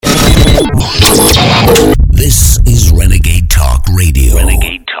This is Renegade Talk Radio.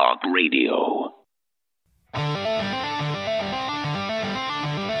 Renegade Talk Radio.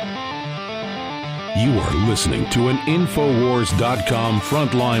 You are listening to an Infowars.com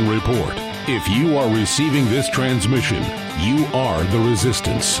frontline report. If you are receiving this transmission, you are the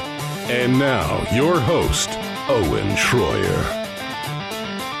resistance. And now, your host, Owen Schroyer.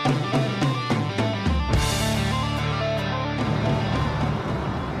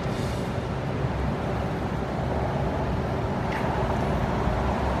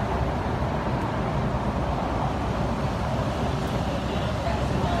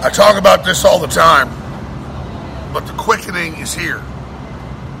 I talk about this all the time, but the quickening is here.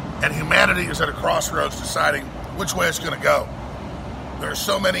 And humanity is at a crossroads deciding which way it's going to go. There are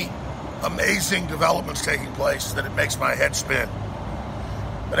so many amazing developments taking place that it makes my head spin.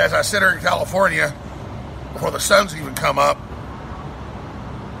 But as I sit here in California, before the sun's even come up,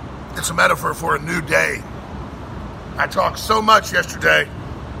 it's a metaphor for a new day. I talked so much yesterday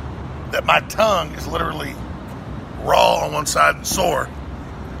that my tongue is literally raw on one side and sore.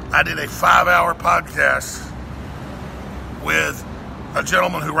 I did a 5-hour podcast with a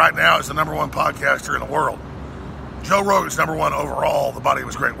gentleman who right now is the number one podcaster in the world. Joe Rogan's number one overall. The Body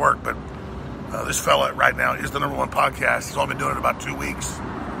Was Great Work, but this fella right now is the number one podcast. He's only been doing it about 2 weeks.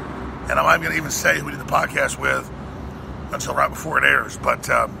 And I'm not going to even say who we did the podcast with until right before it airs. But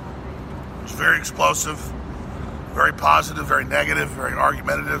it's very explosive, very positive, very negative, very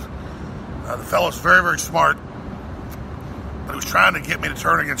argumentative. The fellow's very, very smart. But he was trying to get me to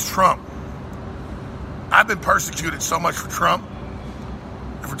turn against Trump. I've been persecuted so much for Trump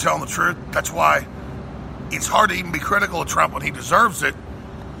and for telling the truth. That's why it's hard to even be critical of Trump when he deserves it.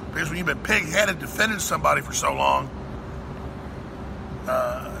 Because when you've been pig-headed defending somebody for so long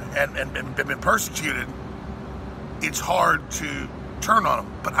and been persecuted, it's hard to turn on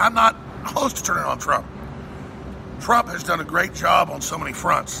him. But I'm not close to turning on Trump. Trump has done a great job on so many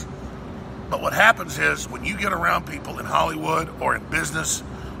fronts. But what happens is when you get around people in Hollywood or in business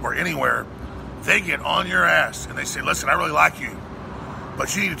or anywhere, they get on your ass and they say, listen, I really like you,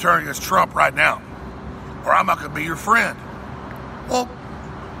 but you need to turn against Trump right now or I'm not going to be your friend. Well,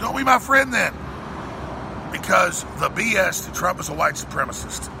 don't be my friend then. Because the BS that Trump is a white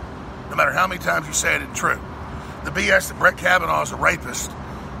supremacist, no matter how many times you say it isn't true. The BS that Brett Kavanaugh is a rapist,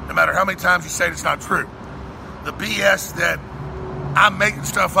 no matter how many times you say it's not true. The BS that I'm making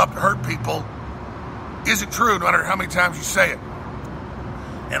stuff up to hurt people isn't true, no matter how many times you say it.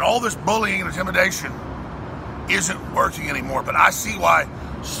 And all this bullying and intimidation isn't working anymore. But I see why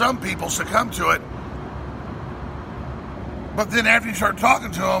some people succumb to it. But then after you start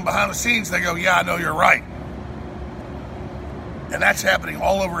talking to them behind the scenes, they go, yeah, I know you're right. And that's happening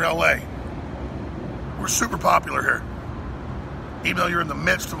all over LA. We're super popular here. Even though you're in the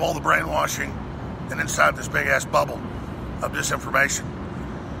midst of all the brainwashing and inside this big-ass bubble of disinformation.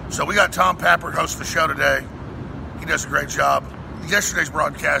 So we got Tom Pappert hosting the show today. He does a great job. Yesterday's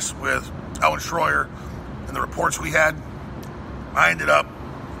broadcast with Owen Schroyer and the reports we had, I ended up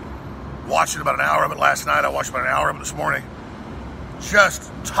watching about an hour of it last night. I watched about an hour of it this morning.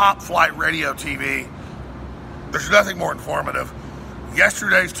 Just top flight radio TV. There's nothing more informative.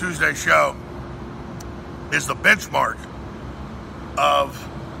 Yesterday's Tuesday show is the benchmark of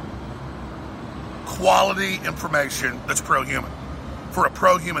quality information that's pro-human, for a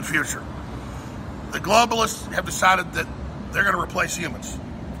pro-human future. The globalists have decided that they're going to replace humans.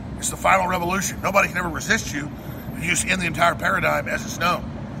 It's the final revolution. Nobody can ever resist you and you just end the entire paradigm as it's known.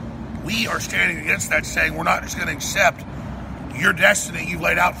 We are standing against that, saying we're not just going to accept your destiny you've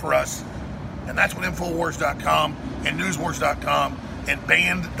laid out for us. And that's what Infowars.com and Newswars.com and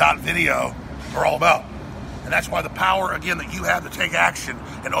Banned.video are all about. And that's why the power, again, that you have to take action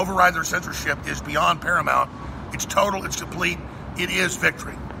and override their censorship is beyond paramount. It's total, it's complete, it is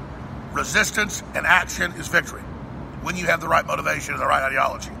victory. Resistance and action is victory when you have the right motivation and the right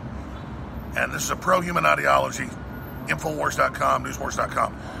ideology. And this is a pro-human ideology, Infowars.com,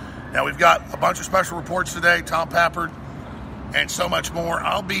 Newswars.com. Now, we've got a bunch of special reports today, Tom Pappert, and so much more.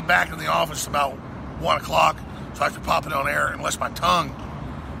 I'll be back in the office about 1 o'clock, so I can pop it on air unless my tongue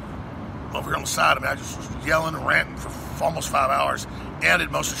over here on the side of me. I just was yelling and ranting for almost 5 hours, and I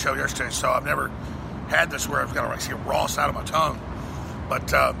did most of the show yesterday, so I've never had this where I've got to see a raw side of my tongue. But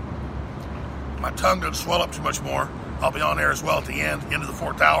my tongue doesn't swell up too much more. I'll be on air as well at the end of the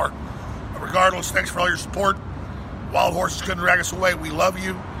 4th hour. But regardless, thanks for all your support. Wild horses couldn't drag us away. We love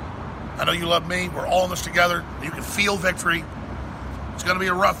you. I know you love me. We're all in this together. You can feel victory. It's going to be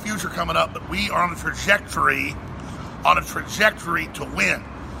a rough future coming up, but we are on a trajectory to win.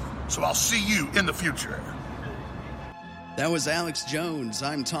 So I'll see you in the future. That was Alex Jones.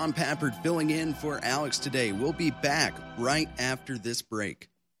 I'm Tom Pappard filling in for Alex today. We'll be back right after this break.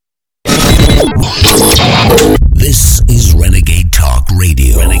 This is Renegade Talk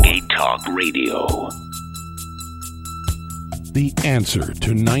Radio. Renegade Talk Radio. The answer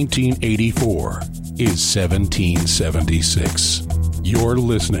to 1984 is 1776. You're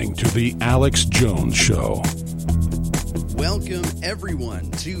listening to The Alex Jones Show. Welcome, everyone,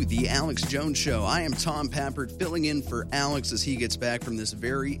 to The Alex Jones Show. I am Tom Pappard, filling in for Alex as he gets back from this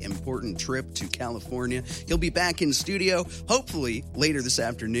very important trip to California. He'll be back in studio, hopefully, later this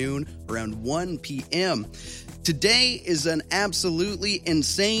afternoon, around 1 p.m. Today is an absolutely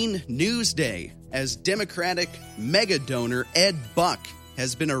insane news day, as Democratic mega donor Ed Buck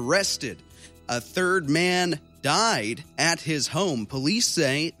has been arrested. A third man died at his home. Police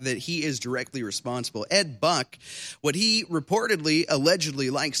say that he is directly responsible. Ed Buck, what he reportedly, allegedly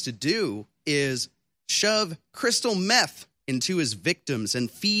likes to do is shove crystal meth into his victims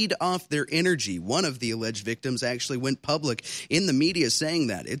and feed off their energy. One of the alleged victims actually went public in the media saying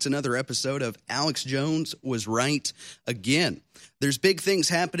that. It's another episode of Alex Jones Was Right Again. There's big things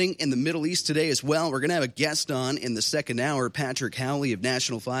happening in the Middle East today as well. We're going to have a guest on in the second hour, Patrick Howley of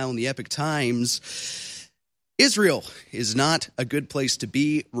National File and the Epic Times. Israel is not a good place to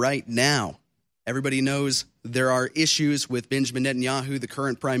be right now. Everybody knows there are issues with Benjamin Netanyahu, the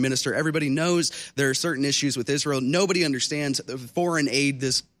current prime minister. Everybody knows there are certain issues with Israel. Nobody understands the foreign aid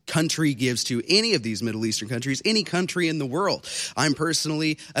this country gives to any of these Middle Eastern countries, any country in the world. I'm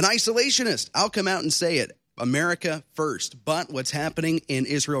personally an isolationist. I'll come out and say it. America first. But what's happening in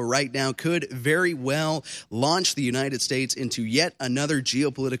Israel right now could very well launch the United States into yet another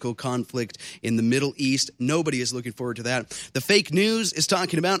geopolitical conflict in the Middle East. Nobody is looking forward to that. The fake news is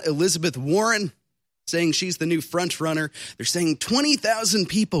talking about Elizabeth Warren, saying she's the new front runner. They're saying 20,000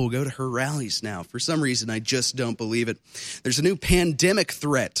 people go to her rallies now. For some reason, I just don't believe it. There's a new pandemic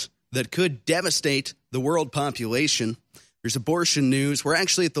threat that could devastate the world population. There's abortion news. We're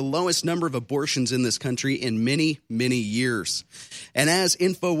actually at the lowest number of abortions in this country in many, many years. And as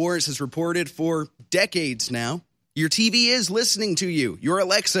InfoWars has reported for decades now, your TV is listening to you. Your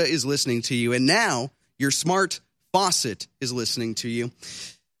Alexa is listening to you. And now your smart faucet is listening to you.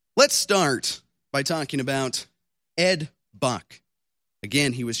 Let's start by talking about Ed Buck.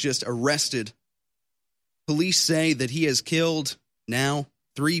 Again, he was just arrested. Police say that he has killed now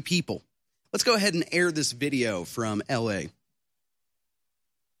 3 people. Let's go ahead and air this video from L.A.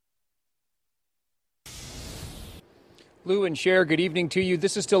 Lou and Cher, good evening to you.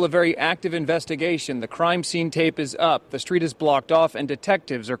 This is still a very active investigation. The crime scene tape is up, the street is blocked off, and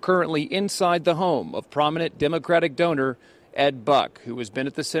detectives are currently inside the home of prominent Democratic donor Ed Buck, who has been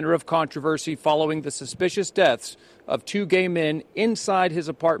at the center of controversy following the suspicious deaths of 2 gay men inside his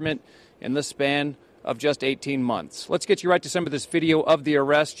apartment in the span of just 18 months. Let's get you right to some of this video of the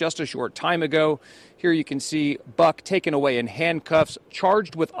arrest just a short time ago. Here you can see Buck taken away in handcuffs,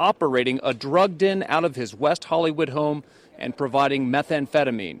 charged with operating a drug den out of his West Hollywood home and providing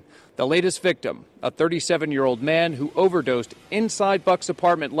methamphetamine. The latest victim, a 37-year-old man who overdosed inside Buck's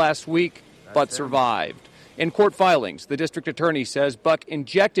apartment last week, but survived. In court filings, the district attorney says Buck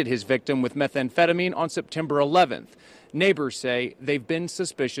injected his victim with methamphetamine on September 11th. Neighbors say they've been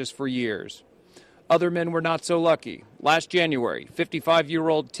suspicious for years. Other men were not so lucky. Last January,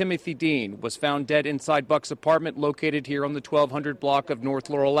 55-year-old Timothy Dean was found dead inside Buck's apartment located here on the 1200 block of North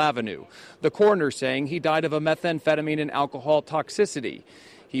Laurel Avenue. The coroner saying he died of a methamphetamine and alcohol toxicity.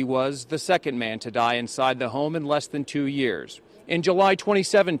 He was the second man to die inside the home in less than 2 years. In July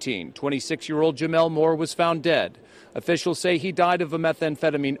 2017, 26-year-old Jamel Moore was found dead. Officials say he died of a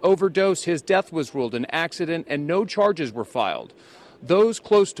methamphetamine overdose. His death was ruled an accident and no charges were filed. Those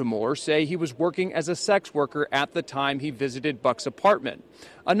close to Moore say he was working as a sex worker at the time he visited Buck's apartment.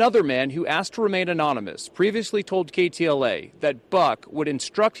 Another man who asked to remain anonymous previously told KTLA that Buck would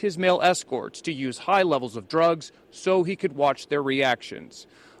instruct his male escorts to use high levels of drugs so he could watch their reactions.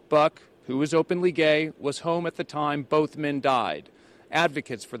 Buck, who is openly gay, was home at the time both men died.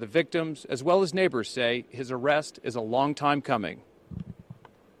 Advocates for the victims, as well as neighbors, say his arrest is a long time coming.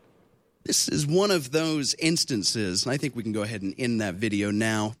 This is one of those instances, and I think we can go ahead and end that video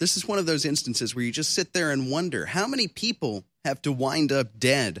now. This is one of those instances where you just sit there and wonder how many people have to wind up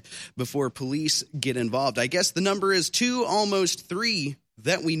dead before police get involved. I guess the number is 2, almost 3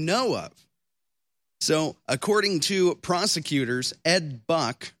 that we know of. So, according to prosecutors, Ed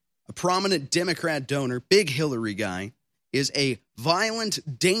Buck, a prominent Democrat donor, big Hillary guy, is a violent,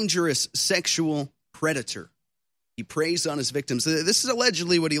 dangerous sexual predator. He preys on his victims. This is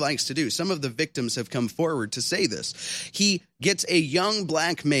allegedly what he likes to do. Some of the victims have come forward to say this. He gets a young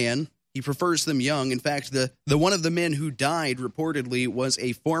black man He prefers them young. In fact, the one of the men who died reportedly was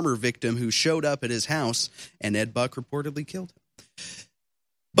a former victim who showed up at his house, and Ed Buck reportedly killed him.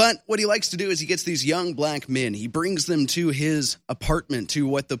 But what he likes to do is he gets these young black men. He brings them to his apartment, to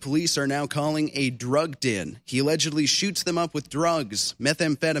what the police are now calling a drug den. He allegedly shoots them up with drugs,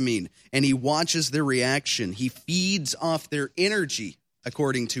 methamphetamine, and he watches their reaction. He feeds off their energy,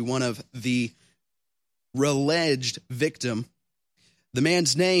 according to one of the alleged victim. The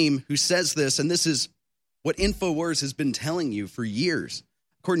man's name who says this, and this is what InfoWars has been telling you for years.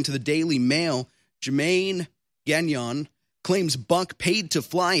 According to the Daily Mail, Jermaine Gagnon claims Buck paid to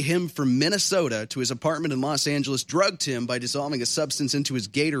fly him from Minnesota to his apartment in Los Angeles, drugged him by dissolving a substance into his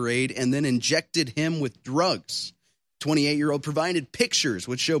Gatorade, and then injected him with drugs. 28-year-old provided pictures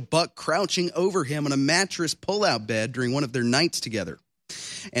which show Buck crouching over him on a mattress pull-out bed during one of their nights together,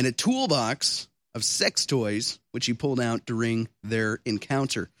 and a toolbox of sex toys, which he pulled out during their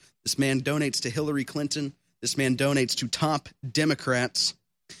encounter. This man donates to Hillary Clinton. This man donates to top Democrats.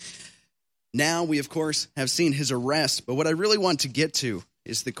 Now we, of course, have seen his arrest, but what I really want to get to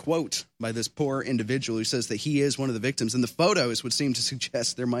is the quote by this poor individual who says that he is one of the victims, and the photos would seem to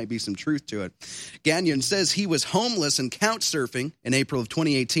suggest there might be some truth to it. Gagnon says he was homeless and couch surfing in April of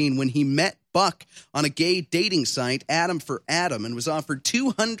 2018 when he met Buck on a gay dating site, Adam for Adam, and was offered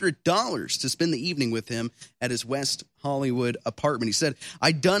 $200 to spend the evening with him at his West Hollywood apartment. He said,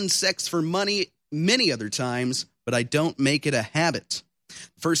 "I'd done sex for money many other times, but I don't make it a habit.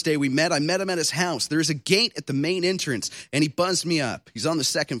 First day we met, I met him at his house. There's a gate at the main entrance, and he buzzed me up. He's on the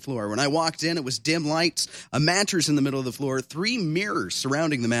second floor. When I walked in, it was dim lights, a mattress in the middle of the floor, 3 mirrors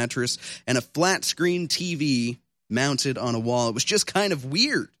surrounding the mattress, and a flat-screen TV mounted on a wall. It was just kind of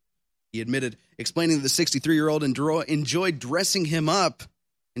weird," he admitted, explaining that the 63-year-old enjoyed dressing him up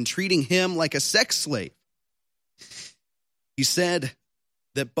and treating him like a sex slave. He said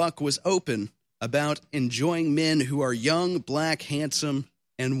that Buck was open about enjoying men who are young, black, handsome,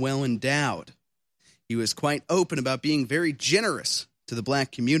 and well-endowed. He was quite open about being very generous to the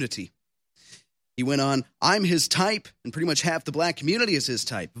black community. He went on, "I'm his type, and pretty much half the black community is his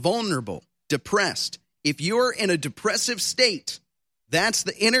type. Vulnerable, depressed. If you're in a depressive state, that's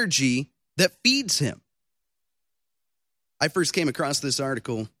the energy that feeds him." I first came across this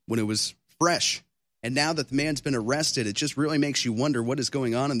article when it was fresh. And now that the man's been arrested, it just really makes you wonder what is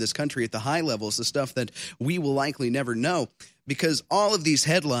going on in this country at the high levels, the stuff that we will likely never know, because all of these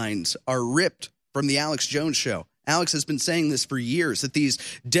headlines are ripped from the Alex Jones Show. Alex has been saying this for years, that these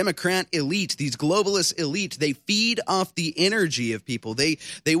Democrat elite, these globalist elite, they feed off the energy of people. They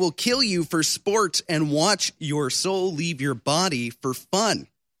will kill you for sport and watch your soul leave your body for fun.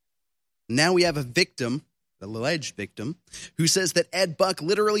 Now we have a victim, the alleged victim, who says that Ed Buck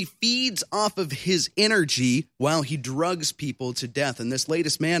literally feeds off of his energy while he drugs people to death. And this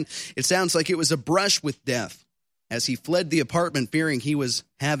latest man, it sounds like it was a brush with death as he fled the apartment fearing he was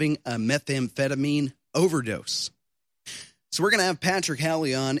having a methamphetamine overdose. So we're going to have Patrick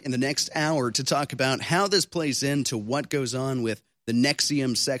Howley on in the next hour to talk about how this plays into what goes on with the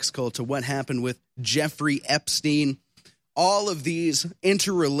NXIVM sex cult, to what happened with Jeffrey Epstein. All of these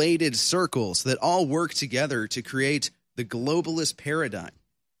interrelated circles that all work together to create the globalist paradigm.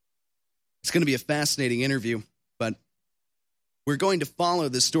 It's going to be a fascinating interview, but we're going to follow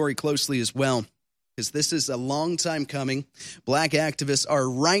this story closely as well, because this is a long time coming. Black activists are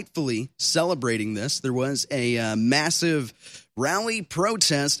rightfully celebrating this. There was a massive rally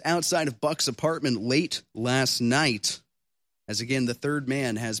protest outside of Buck's apartment late last night, as again, the third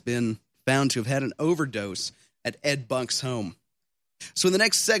man has been found to have had an overdose at Ed Buck's home. So in the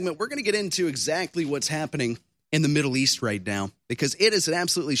next segment, we're going to get into exactly what's happening in the Middle East right now, because it is an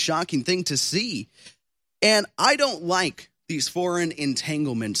absolutely shocking thing to see. And I don't like these foreign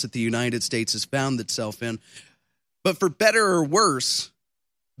entanglements that the United States has found itself in. But for better or worse,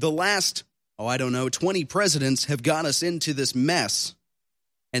 the last, 20 presidents have got us into this mess.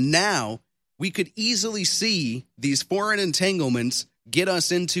 And now we could easily see these foreign entanglements get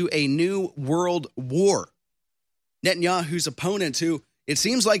us into a new world war. Netanyahu's opponent, who it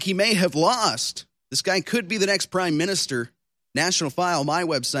seems like he may have lost, this guy could be the next prime minister. National File, my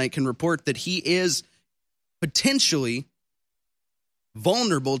website, can report that he is potentially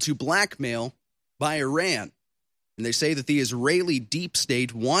vulnerable to blackmail by Iran. And they say that the Israeli deep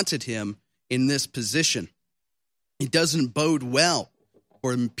state wanted him in this position. It doesn't bode well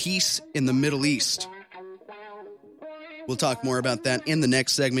for peace in the Middle East. We'll talk more about that in the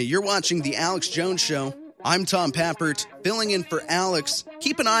next segment. You're watching The Alex Jones Show. I'm Tom Pappert, filling in for Alex.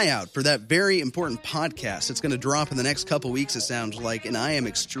 Keep an eye out for that very important podcast. It's going to drop in the next couple weeks, it sounds like, and I am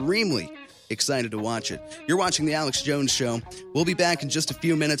extremely excited to watch it. You're watching The Alex Jones Show. We'll be back in just a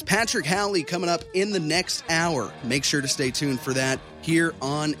few minutes. Patrick Howley coming up in the next hour. Make sure to stay tuned for that here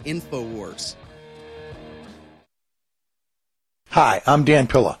on InfoWars. Hi, I'm Dan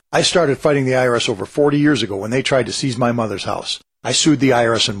Pilla. I started fighting the IRS over 40 years ago when they tried to seize my mother's house. I sued the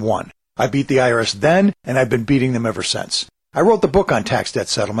IRS and won. I beat the IRS then, and I've been beating them ever since. I wrote the book on tax debt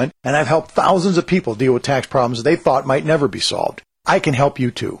settlement, and I've helped thousands of people deal with tax problems they thought might never be solved. I can help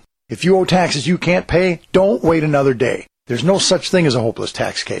you too. If you owe taxes you can't pay, don't wait another day. There's no such thing as a hopeless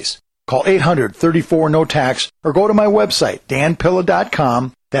tax case. Call 800-34-NO-TAX or go to my website,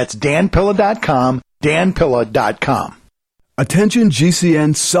 danpilla.com. That's danpilla.com, danpilla.com. Attention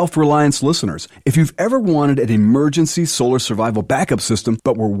GCN Self-Reliance listeners. If you've ever wanted an emergency solar survival backup system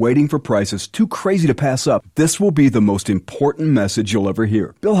but were waiting for prices too crazy to pass up, this will be the most important message you'll ever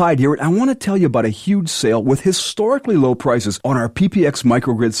hear. Bill Hyde here, and I want to tell you about a huge sale with historically low prices on our PPX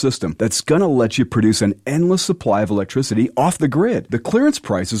microgrid system that's going to let you produce an endless supply of electricity off the grid. The clearance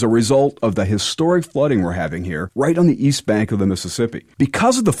price is a result of the historic flooding we're having here right on the east bank of the Mississippi.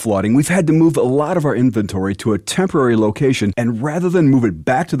 Because of the flooding, we've had to move a lot of our inventory to a temporary location, and rather than move it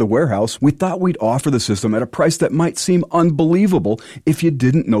back to the warehouse, we thought we'd offer the system at a price that might seem unbelievable if you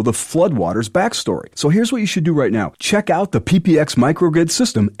didn't know the floodwaters backstory. So here's what you should do right now. Check out the PPX microgrid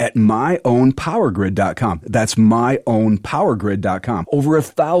system at myownpowergrid.com. That's myownpowergrid.com. Over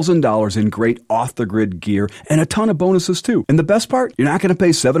 $1,000 in great off-the-grid gear and a ton of bonuses too. And the best part, you're not going to pay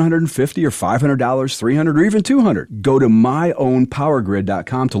 $750 or $500, $300, or even $200. Go to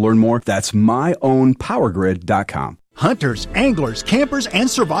myownpowergrid.com to learn more. That's myownpowergrid.com. Hunters, anglers, campers, and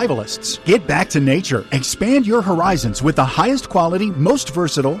survivalists. Get back to nature. Expand your horizons with the highest quality, most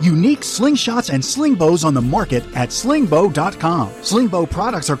versatile, unique slingshots and sling bows on the market at slingbow.com. Slingbow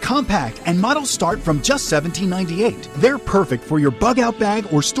products are compact and models start from just $17.98. They're perfect for your bug out bag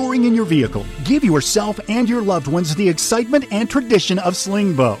or storing in your vehicle. Give yourself and your loved ones the excitement and tradition of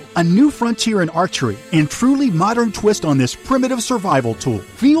Slingbow, a new frontier in archery and truly modern twist on this primitive survival tool.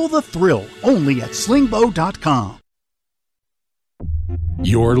 Feel the thrill only at slingbow.com.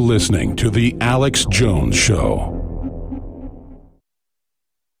 You're listening to The Alex Jones Show.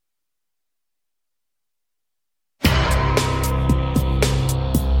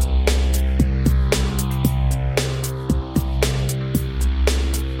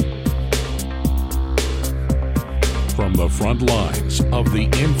 From the front lines of the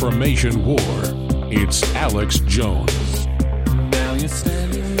information war, it's Alex Jones. Now you're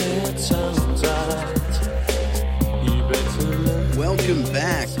standing there, tongue-tied. Welcome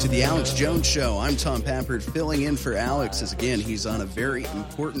back to the Alex Jones Show. I'm Tom Pappert, filling in for Alex, as again, he's on a very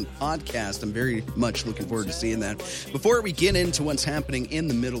important podcast. I'm very much looking forward to seeing that. Before we get into what's happening in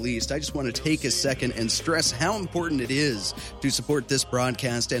the Middle East, I just want to take a second and stress how important it is to support this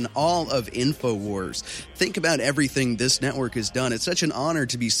broadcast and all of InfoWars. Think about everything this network has done. It's such an honor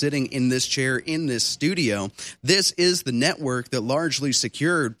to be sitting in this chair in this studio. This is the network that largely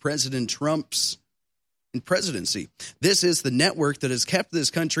secured President Trump's presidency. This is the network that has kept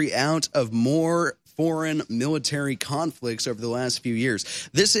this country out of more foreign military conflicts over the last few years.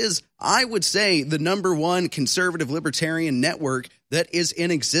 This is, I would say, the number one conservative libertarian network that is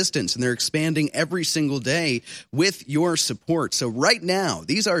in existence, and they're expanding every single day with your support. So right now,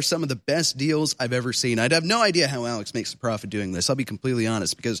 these are some of the best deals I've ever seen. I'd have no idea how Alex makes a profit doing this. I'll be completely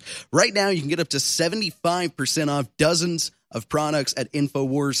honest, because right now you can get up to 75% off dozens of products at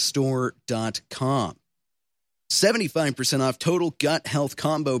InfoWarsStore.com. 75% off Total Gut Health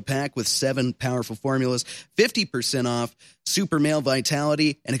Combo Pack with 7 powerful formulas, 50% off Super Male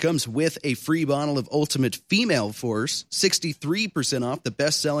Vitality, and it comes with a free bottle of Ultimate Female Force, 63% off the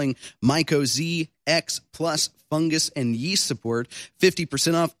best-selling Myco Z X Plus Fungus and Yeast Support,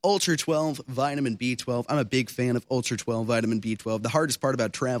 50% off Ultra 12 Vitamin B12. I'm a big fan of Ultra 12 Vitamin B12. The hardest part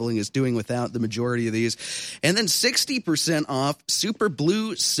about traveling is doing without the majority of these. And then 60% off Super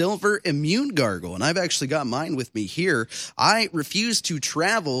Blue Silver Immune Gargle. And I've actually got mine with me here. I refuse to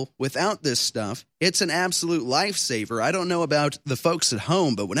travel without this stuff. It's an absolute lifesaver. I don't know about the folks at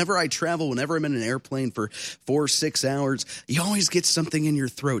home, but whenever I travel, whenever I'm in an airplane for 4 or 6 hours, you always get something in your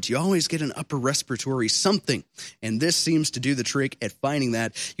throat. You always get an upper respiratory something. And this seems to do the trick at finding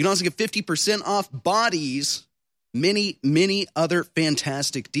that. You can also get 50% off bodies, many other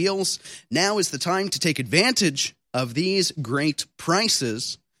fantastic deals. Now is the time to take advantage of these great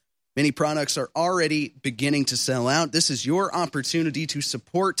prices. Many products are already beginning to sell out. This is your opportunity to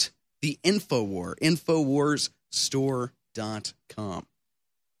support the InfoWar, InfoWarsStore.com.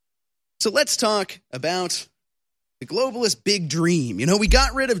 So let's talk about the globalist big dream. You know, we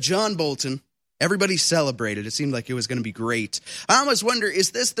got rid of John Bolton, Everybody celebrated. It seemed like it was going to be great. I almost wonder,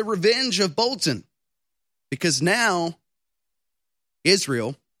 is this the revenge of Bolton? Because now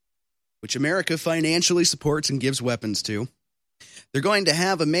Israel, which America financially supports and gives weapons to, they're going to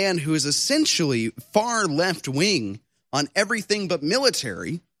have a man who is essentially far left wing on everything but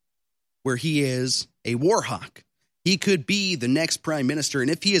military, where he is a war hawk. He could be the next prime minister.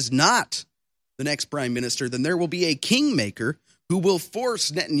 And if he is not the next prime minister, then there will be a kingmaker who will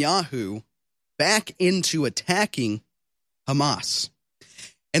force Netanyahu back into attacking Hamas.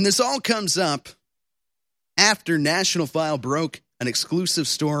 And this all comes up after National File broke an exclusive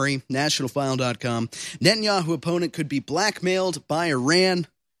story, nationalfile.com. Netanyahu opponent could be blackmailed by Iran,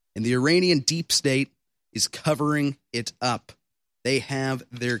 and the Iranian deep state is covering it up. They have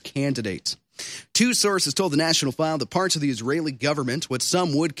their candidates. Two sources told the National File that parts of the Israeli government, what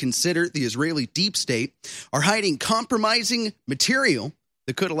some would consider the Israeli deep state, are hiding compromising material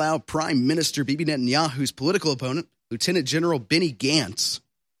that could allow Prime Minister Bibi Netanyahu's political opponent, Lieutenant General Benny Gantz,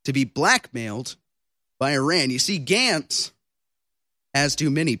 to be blackmailed by Iran. You see, Gantz, as do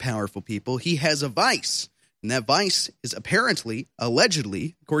many powerful people, he has a vice. And that vice is apparently,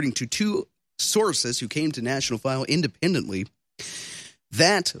 allegedly, according to two sources who came to National File independently,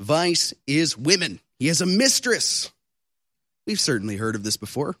 that vice is women. He has a mistress. We've certainly heard of this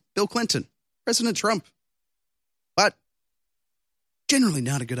before. Bill Clinton, President Trump. But generally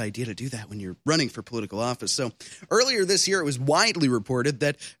not a good idea to do that when you're running for political office. So earlier this year, it was widely reported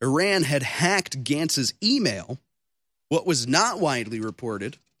that Iran had hacked Gantz's email. What was not widely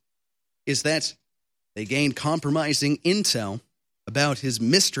reported is that they gained compromising intel about his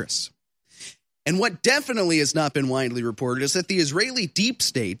mistress. And what definitely has not been widely reported is that the Israeli deep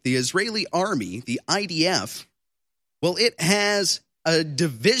state, the Israeli army, the IDF, well, it has a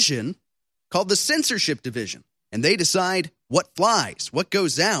division called the censorship division. And they decide what flies, what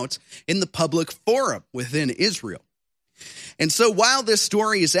goes out in the public forum within Israel. And so while this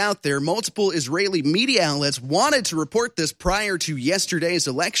story is out there, multiple Israeli media outlets wanted to report this prior to yesterday's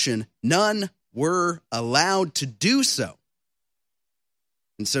election. None were allowed to do so.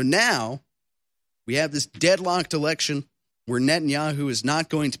 And so now we have this deadlocked election where Netanyahu is not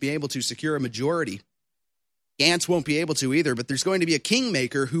going to be able to secure a majority. Gantz won't be able to either, but there's going to be a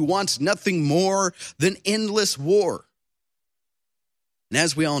kingmaker who wants nothing more than endless war. And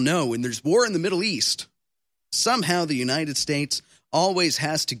as we all know, when there's war in the Middle East, somehow the United States always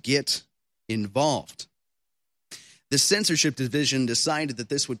has to get involved. The censorship division decided that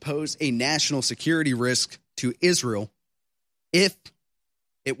this would pose a national security risk to Israel if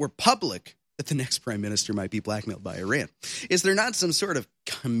it were public that the next prime minister might be blackmailed by Iran. Is there not some sort of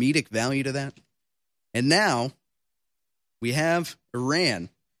comedic value to that? And now we have Iran.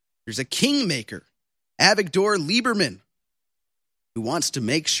 There's a kingmaker, Avigdor Lieberman, who wants to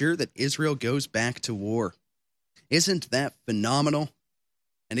make sure that Israel goes back to war. Isn't that phenomenal?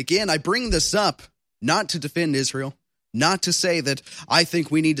 And again, I bring this up not to defend Israel, not to say that I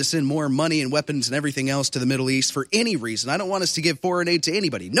think we need to send more money and weapons and everything else to the Middle East for any reason. I don't want us to give foreign aid to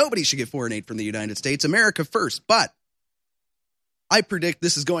anybody. Nobody should get foreign aid from the United States. America first. But I predict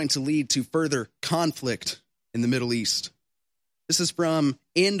this is going to lead to further conflict in the Middle East. This is from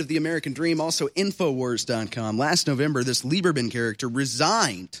End of the American Dream, also Infowars.com. Last November, this Lieberman character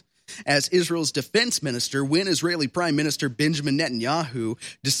resigned as Israel's defense minister when Israeli Prime Minister Benjamin Netanyahu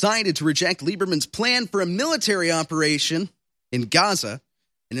decided to reject Lieberman's plan for a military operation in Gaza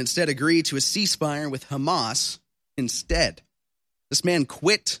and instead agreed to a ceasefire with Hamas instead. This man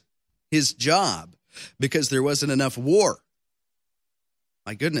quit his job because there wasn't enough war.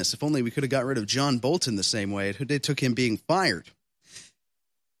 My goodness, if only we could have got rid of John Bolton the same way it took him being fired.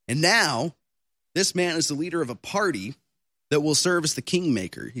 And now, this man is the leader of a party that will serve as the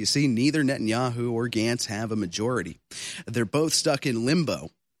kingmaker. You see, neither Netanyahu or Gantz have a majority. They're both stuck in limbo.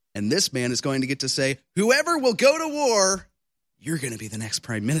 And this man is going to get to say, whoever will go to war, you're going to be the next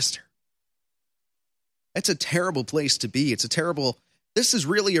prime minister. That's a terrible place to be. This is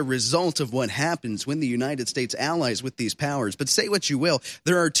really a result of what happens when the United States allies with these powers. But say what you will,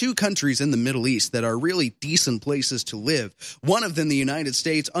 there are two countries in the Middle East that are really decent places to live. One of them, the United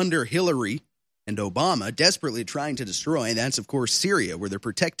States, under Hillary and Obama, desperately trying to destroy. And that's, of course, Syria, where they're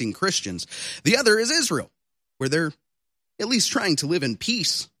protecting Christians. The other is Israel, where they're at least trying to live in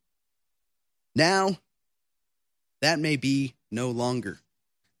peace. Now, that may be no longer.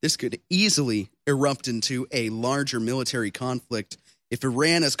 This could easily erupt into a larger military conflict. If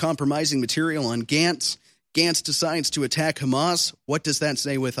Iran has compromising material on Gantz decides to attack Hamas, what does that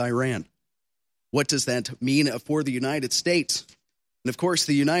say with Iran? What does that mean for the United States? And of course,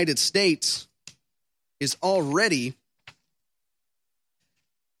 the United States is already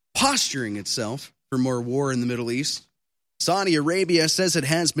posturing itself for more war in the Middle East. Saudi Arabia says it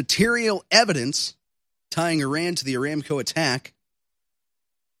has material evidence tying Iran to the Aramco attack.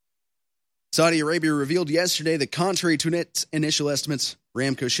 Saudi Arabia revealed yesterday that contrary to its initial estimates,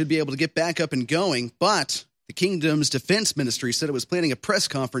 Aramco should be able to get back up and going, but the kingdom's defense ministry said it was planning a press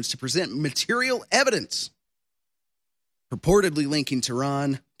conference to present material evidence purportedly linking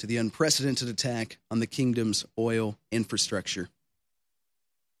Tehran to the unprecedented attack on the kingdom's oil infrastructure.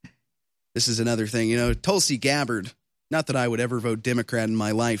 This is another thing. Tulsi Gabbard, not that I would ever vote Democrat in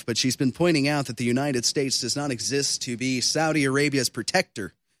my life, but she's been pointing out that the United States does not exist to be Saudi Arabia's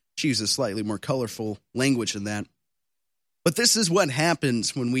protector. She uses slightly more colorful language than that. But this is what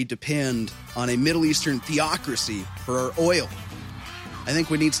happens when we depend on a Middle Eastern theocracy for our oil. I think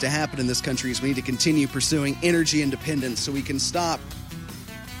what needs to happen in this country is we need to continue pursuing energy independence so we can stop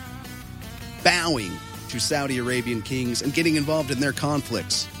bowing to Saudi Arabian kings and getting involved in their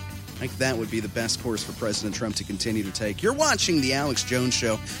conflicts. I think that would be the best course for President Trump to continue to take. You're watching The Alex Jones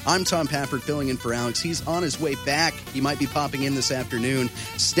Show. I'm Tom Pappert filling in for Alex. He's on his way back. He might be popping in this afternoon.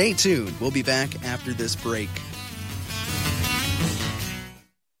 Stay tuned. We'll be back after this break.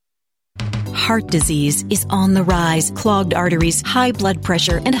 Heart disease is on the rise. Clogged arteries, high blood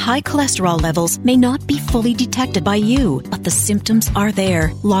pressure, and high cholesterol levels may not be fully detected by you, but the symptoms are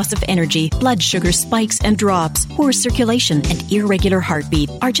there. Loss of energy, blood sugar spikes and drops, poor circulation, and irregular heartbeat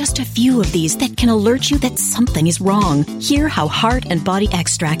are just a few of these that can alert you that something is wrong. Hear how Heart and Body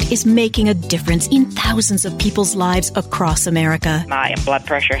Extract is making a difference in thousands of people's lives across America. My blood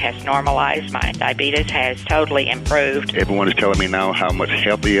pressure has normalized. My diabetes has totally improved. Everyone is telling me now how much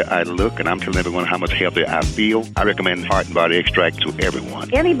healthier I look, and I'm telling everyone how much healthier I feel. I recommend Heart and Body Extract to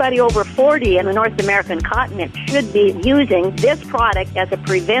everyone. Anybody over 40 in the North American continent should be using this product as a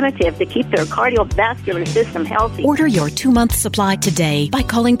preventative to keep their cardiovascular system healthy. Order your 2-month supply today by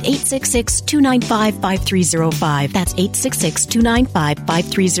calling 866-295-5305. That's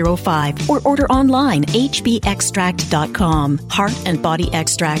 866-295-5305. Or order online, hbextract.com. Heart and Body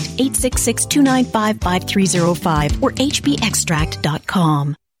Extract, 866-295-5305 or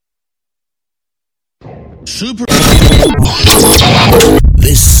hbextract.com. Super.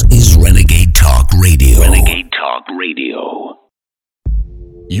 This is Renegade Talk Radio. Renegade Talk Radio.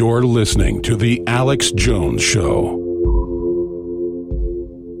 You're listening to The Alex Jones Show.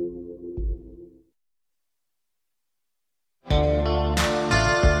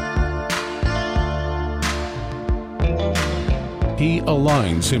 He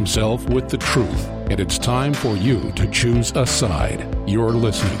aligns himself with the truth, and it's time for you to choose a side. You're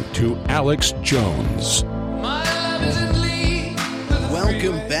listening to Alex Jones.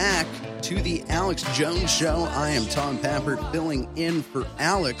 Welcome back to the Alex Jones Show. I am Tom Pappert filling in for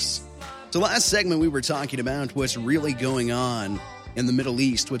Alex. So last segment we were talking about what's really going on in the Middle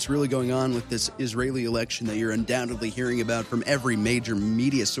East, what's really going on with this Israeli election that you're undoubtedly hearing about from every major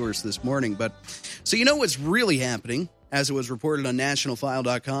media source this morning. But so you know what's really happening, as it was reported on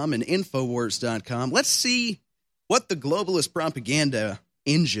nationalfile.com and infowars.com. Let's see what the globalist propaganda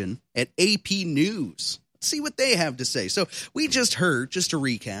engine at AP News, let's see what they have to say. So we just heard, just to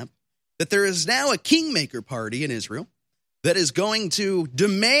recap, that there is now a kingmaker party in Israel that is going to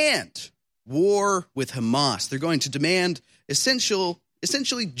demand war with Hamas. They're going to demand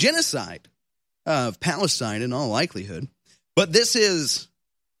essentially genocide of Palestine in all likelihood. But this is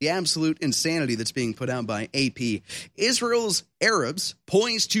the absolute insanity that's being put out by AP. Israel's Arabs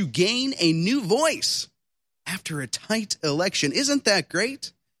poised to gain a new voice after a tight election. Isn't that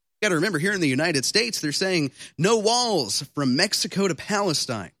great? You got to remember, here in the United States, they're saying no walls from Mexico to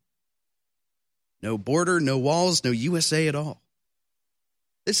Palestine. No border, no walls, no USA at all.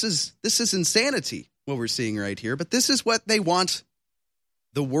 This is insanity, what we're seeing right here. But this is what they want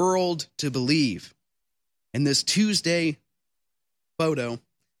the world to believe. In this Tuesday photo,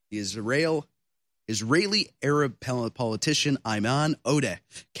 the Israeli Arab politician Ayman Odeh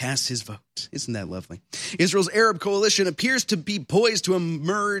casts his vote. Isn't that lovely? Israel's Arab coalition appears to be poised to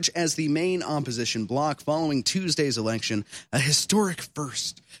emerge as the main opposition bloc following Tuesday's election, a historic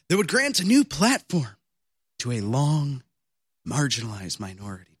first that would grant a new platform to a long marginalized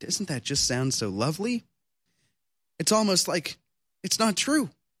minority. Doesn't that just sound so lovely? It's almost like it's not true.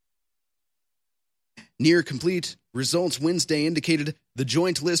 Near complete Results Wednesday indicated the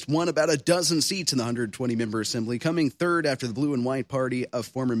joint list won about a dozen seats in the 120-member assembly, coming third after the Blue and White Party of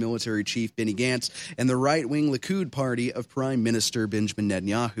former military chief Benny Gantz and the right-wing Likud party of Prime Minister Benjamin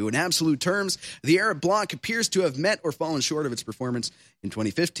Netanyahu. In absolute terms, the Arab bloc appears to have met or fallen short of its performance in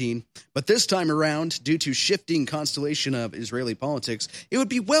 2015. But this time around, due to shifting constellation of Israeli politics, it would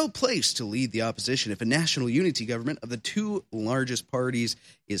be well-placed to lead the opposition if a national unity government of the two largest parties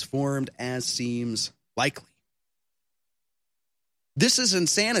is formed, as seems likely. This is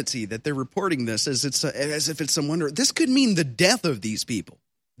insanity that they're reporting this as if it's some wonder. This could mean the death of these people.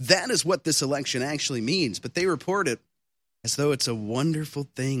 That is what this election actually means. But they report it as though it's a wonderful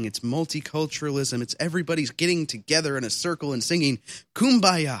thing. It's multiculturalism. It's everybody's getting together in a circle and singing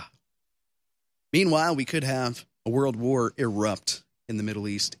Kumbaya. Meanwhile, we could have a world war erupt in the Middle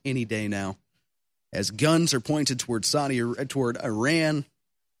East any day now, as guns are pointed toward Iran.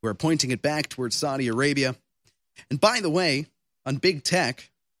 We're pointing it back towards Saudi Arabia. And by the way, on big tech,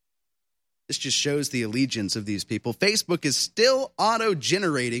 this just shows the allegiance of these people. Facebook is still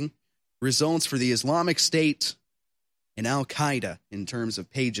auto-generating results for the Islamic State and Al-Qaeda in terms of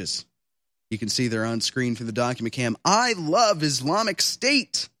pages. You can see they're on screen through the document cam. I love Islamic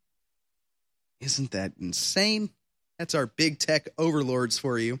State. Isn't that insane? That's our big tech overlords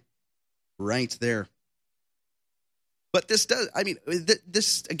for you right there. But this does,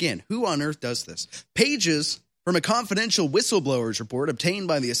 this, again, who on earth does this? Pages from a confidential whistleblowers report obtained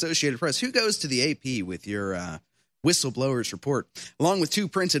by the Associated Press. Who goes to the AP with your whistleblowers report? Along with two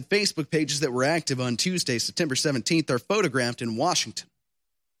printed Facebook pages that were active on Tuesday, September 17th, are photographed in Washington.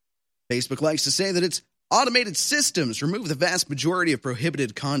 Facebook likes to say that its automated systems remove the vast majority of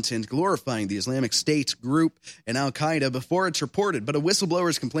prohibited content, glorifying the Islamic State group and Al-Qaeda before it's reported. But a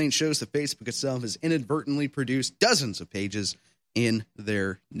whistleblower's complaint shows that Facebook itself has inadvertently produced dozens of pages in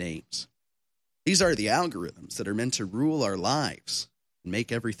their names. These are the algorithms that are meant to rule our lives and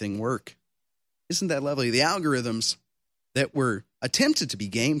make everything work. Isn't that lovely? The algorithms that were attempted to be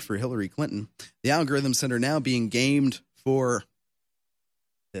gamed for Hillary Clinton, the algorithms that are now being gamed for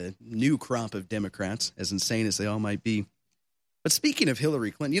the new crop of Democrats, as insane as they all might be. But speaking of Hillary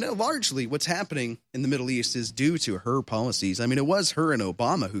Clinton, largely what's happening in the Middle East is due to her policies. It was her and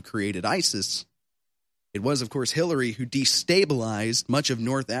Obama who created ISIS. It was, of course, Hillary who destabilized much of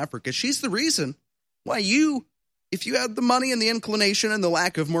North Africa. She's the reason why if you had the money and the inclination and the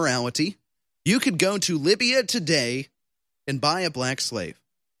lack of morality, you could go to Libya today and buy a black slave.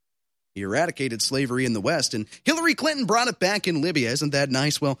 He eradicated slavery in the West, and Hillary Clinton brought it back in Libya. Isn't that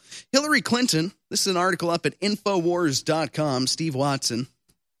nice? Well, Hillary Clinton, this is an article up at Infowars.com, Steve Watson,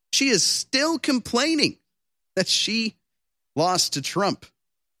 she is still complaining that she lost to Trump.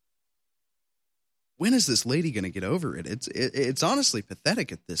 When is this lady going to get over it? It's honestly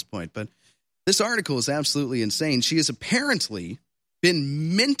pathetic at this point, but this article is absolutely insane. She has apparently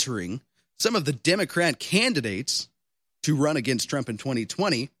been mentoring some of the Democrat candidates to run against Trump in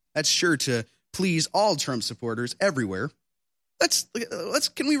 2020. That's sure to please all Trump supporters everywhere.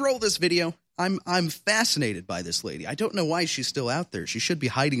 Can we roll this video? I'm fascinated by this lady. I don't know why she's still out there. She should be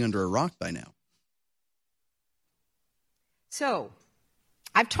hiding under a rock by now. So,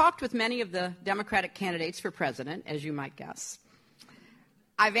 I've talked with many of the Democratic candidates for president, as you might guess.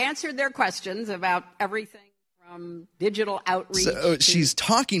 I've answered their questions about everything from digital outreach. So she's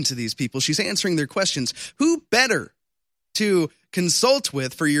talking to these people. She's answering their questions. Who better to consult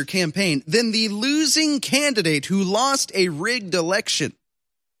with for your campaign than the losing candidate who lost a rigged election?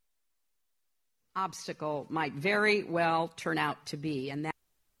 Obstacle might very well turn out to be, and that.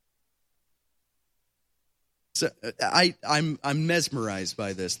 So I'm mesmerized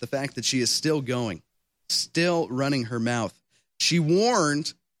by this. The fact that she is still going, still running her mouth. She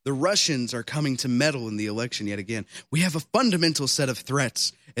warned the Russians are coming to meddle in the election yet again. We have a fundamental set of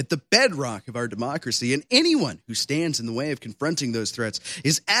threats at the bedrock of our democracy, and anyone who stands in the way of confronting those threats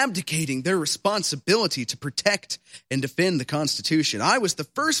is abdicating their responsibility to protect and defend the Constitution. I was the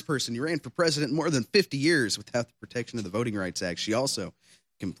first person who ran for president in more than 50 years without the protection of the Voting Rights Act, she also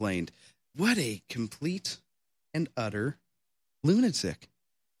complained. What a complete and utter lunatic.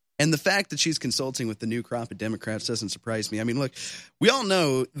 And the fact that she's consulting with the new crop of Democrats doesn't surprise me. Look, we all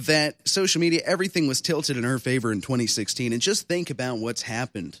know that social media, everything was tilted in her favor in 2016. And just think about what's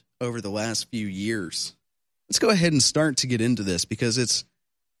happened over the last few years. Let's go ahead and start to get into this because it's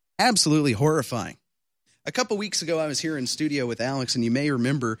absolutely horrifying. A couple weeks ago, I was here in studio with Alex, and you may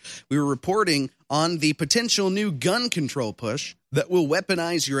remember we were reporting on the potential new gun control push that will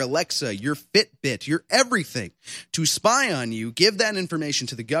weaponize your Alexa, your Fitbit, your everything to spy on you, give that information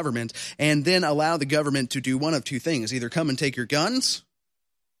to the government, and then allow the government to do one of two things, either come and take your guns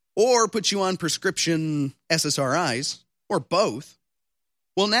or put you on prescription SSRIs, or both.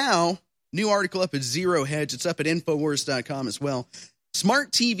 Well, now, new article up at Zero Hedge. It's up at Infowars.com as well.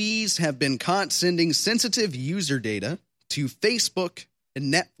 Smart TVs have been caught sending sensitive user data to Facebook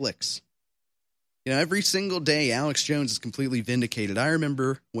and Netflix. You know, every single day, Alex Jones is completely vindicated. I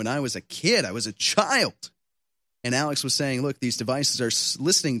remember when I was a kid, I was a child, and Alex was saying, look, these devices are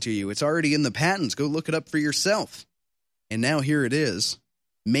listening to you. It's already in the patents. Go look it up for yourself. And now here it is,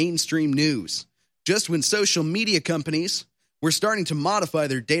 mainstream news. Just when social media companies were starting to modify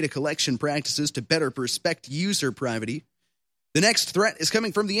their data collection practices to better respect user privacy, the next threat is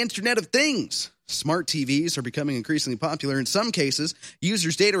coming from the Internet of Things. Smart TVs are becoming increasingly popular. In some cases,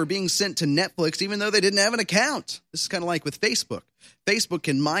 users' data are being sent to Netflix even though they didn't have an account. This is kind of like with Facebook. Facebook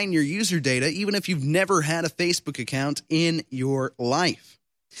can mine your user data even if you've never had a Facebook account in your life.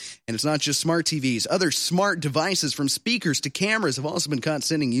 And it's not just smart TVs. Other smart devices, from speakers to cameras, have also been caught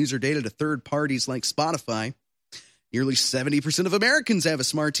sending user data to third parties like Spotify. Nearly 70% of Americans have a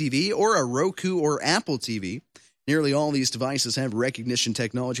smart TV or a Roku or Apple TV. Nearly all these devices have recognition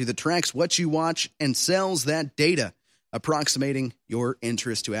technology that tracks what you watch and sells that data, approximating your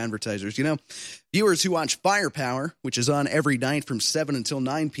interest to advertisers. You know, viewers who watch Firepower, which is on every night from 7 until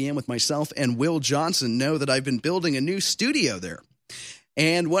 9 p.m. with myself and Will Johnson, know that I've been building a new studio there.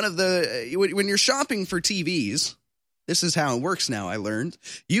 And when you're shopping for TVs, this is how it works now, I learned.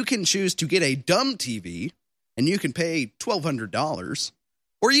 You can choose to get a dumb TV, and you can pay $1,200,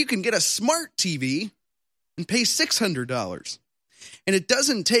 or you can get a smart TV and pay $600. And it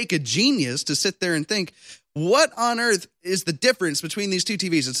doesn't take a genius to sit there and think, what on earth is the difference between these two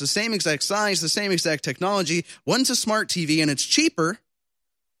TVs? It's the same exact size, the same exact technology. One's a smart TV and it's cheaper,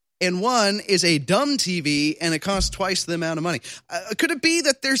 and one is a dumb TV and it costs twice the amount of money. Could it be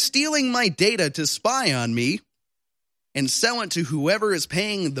that they're stealing my data to spy on me and sell it to whoever is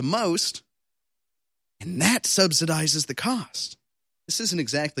paying the most, and that subsidizes the cost? This isn't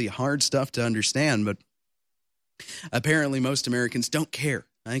exactly hard stuff to understand, but apparently most Americans don't care.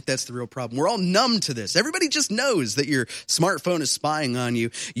 I think that's the real problem. We're all numb to this. Everybody just knows that your smartphone is spying on you.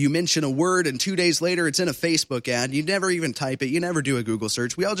 You mention a word, and 2 days later, it's in a Facebook ad. You never even type it. You never do a Google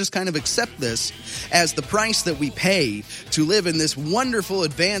search. We all just kind of accept this as the price that we pay to live in this wonderful,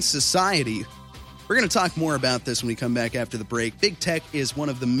 advanced society. We're going to talk more about this when we come back after the break. Big tech is one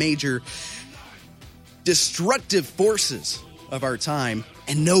of the major destructive forces of our time,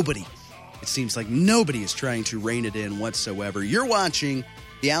 and it seems like nobody is trying to rein it in whatsoever. You're watching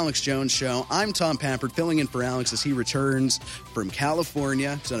The Alex Jones Show. I'm Tom Pappert, filling in for Alex as he returns from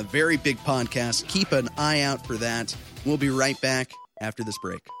California. He's on a very big podcast. Keep an eye out for that. We'll be right back after this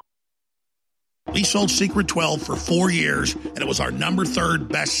break. We sold Secret 12 for 4 years, and it was our number 3rd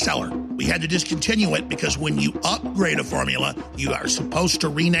bestseller. We had to discontinue it because when you upgrade a formula, you are supposed to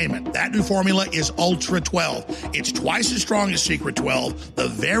rename it. That new formula is Ultra 12. It's twice as strong as Secret 12, the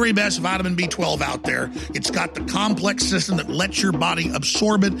very best vitamin B12 out there. It's got the complex system that lets your body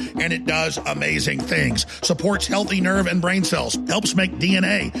absorb it, and it does amazing things. Supports healthy nerve and brain cells, helps make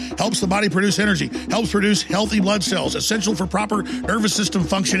DNA, helps the body produce energy, helps produce healthy blood cells, essential for proper nervous system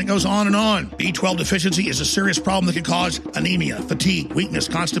function. It goes on and on. B12 deficiency is a serious problem that can cause anemia, fatigue, weakness,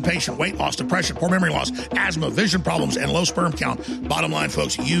 constipation, weight loss, depression, poor memory loss, asthma, vision problems, and low sperm count. Bottom line,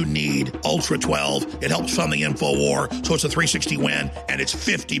 folks, you need Ultra 12. It helps fund the InfoWar, so it's a 360 win, and it's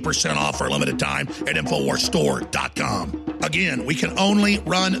 50% off for a limited time at InfoWarsStore.com. Again, we can only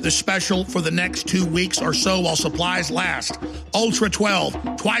run the special for the next 2 weeks or so while supplies last. Ultra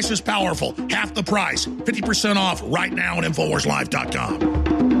 12, twice as powerful, half the price, 50% off right now at InfoWarsLive.com.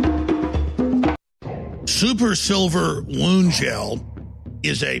 Super Silver Wound Gel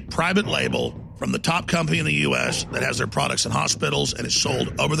is a private label from the top company in the U.S. that has their products in hospitals and is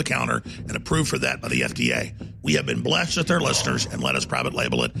sold over the counter and approved for that by the FDA. We have been blessed with their listeners and let us private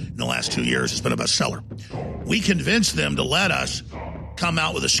label it in the last 2 years. It's been a bestseller. We convinced them to let us come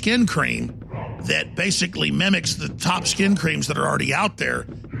out with a skin cream that basically mimics the top skin creams that are already out there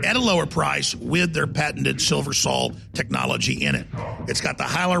at a lower price with their patented Silver Sol technology in it. It's got the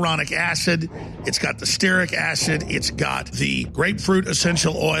hyaluronic acid, it's got the stearic acid, it's got the grapefruit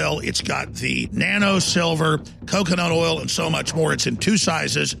essential oil, it's got the nano silver, coconut oil, and so much more. It's in 2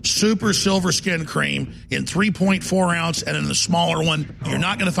 sizes, Super Silver Skin Cream in 3.4 ounce and in the smaller one. You're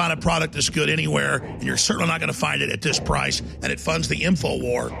not going to find a product this good anywhere, and you're certainly not going to find it at this price, and it funds the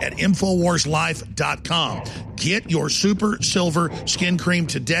InfoWar at InfoWarsLife.com. Get your Super Silver Skin Cream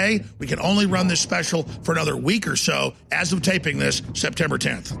today. We can only run this special for another week or so as of taping this, September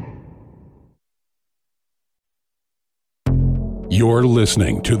 10th. You're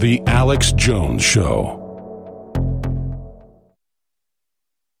listening to The Alex Jones Show.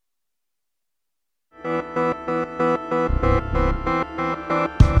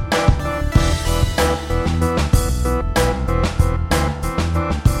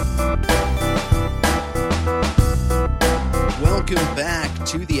 back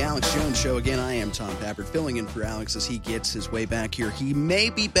to the Alex Jones Show. Again, I am Tom Pappert, filling in for Alex as he gets his way back here. He may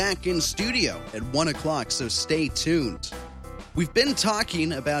be back in studio at 1 o'clock, so stay tuned. We've been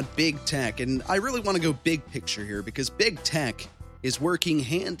talking about big tech, and I really want to go big picture here because big tech is working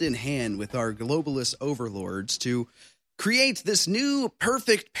hand in hand with our globalist overlords to create this new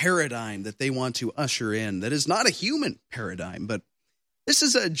perfect paradigm that they want to usher in that is not a human paradigm, but this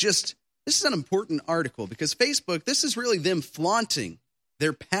is an important article because Facebook, this is really them flaunting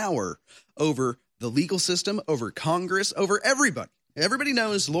their power over the legal system, over Congress, over everybody. Everybody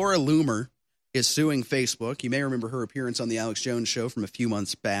knows Laura Loomer is suing Facebook. You may remember her appearance on the Alex Jones Show from a few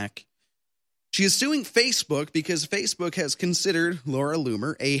months back. She is suing Facebook because Facebook has considered Laura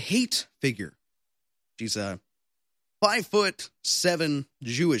Loomer a hate figure. She's a 5'7"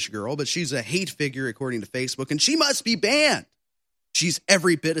 Jewish girl, but she's a hate figure according to Facebook, and she must be banned. She's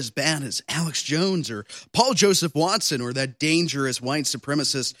every bit as bad as Alex Jones or Paul Joseph Watson or that dangerous white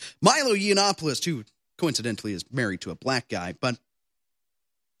supremacist Milo Yiannopoulos, who coincidentally is married to a black guy. But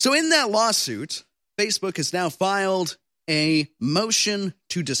so in that lawsuit, Facebook has now filed a motion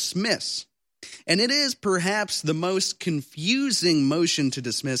to dismiss. And it is perhaps the most confusing motion to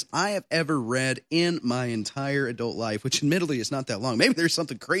dismiss I have ever read in my entire adult life, which admittedly is not that long. Maybe there's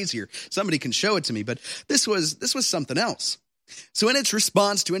something crazier. Somebody can show it to me, but this was something else. So in its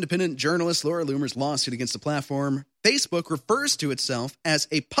response to independent journalist Laura Loomer's lawsuit against the platform, Facebook refers to itself as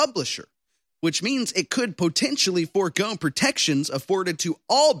a publisher, which means it could potentially forego protections afforded to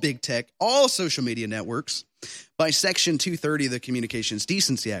all big tech, all social media networks by Section 230 of the Communications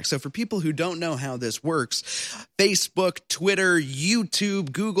Decency Act. So for people who don't know how this works, Facebook, Twitter,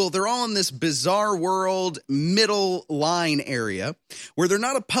 YouTube, Google, they're all in this bizarre world middle line area where they're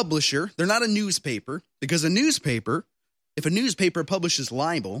not a publisher, they're not a newspaper, because if a newspaper publishes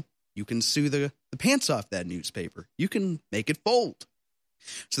libel, you can sue the pants off that newspaper. You can make it fold.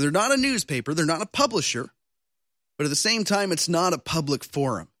 So they're not a newspaper, they're not a publisher, but at the same time, it's not a public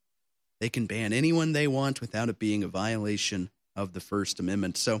forum. They can ban anyone they want without it being a violation of the First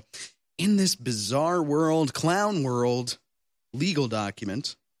Amendment. So in this bizarre world, clown world, legal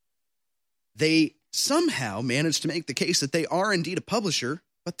document, they somehow managed to make the case that they are indeed a publisher,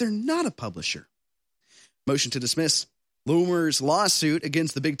 but they're not a publisher. Motion to dismiss Loomer's lawsuit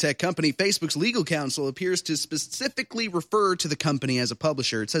against the big tech company. Facebook's legal counsel appears to specifically refer to the company as a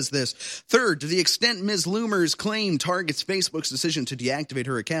publisher. It says this: third, to the extent Ms. Loomer's claim targets Facebook's decision to deactivate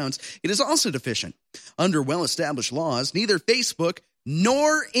her accounts, it is also deficient. Under well-established laws, neither Facebook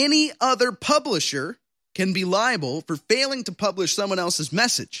nor any other publisher can be liable for failing to publish someone else's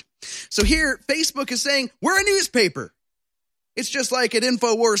message. So here, Facebook is saying, we're a newspaper. It's just like at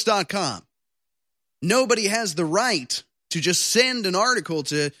Infowars.com. Nobody has the right to just send an article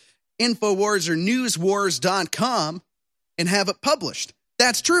to Infowars or Newswars.com and have it published.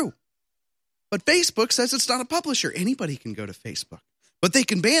 That's true. But Facebook says it's not a publisher. Anybody can go to Facebook. But they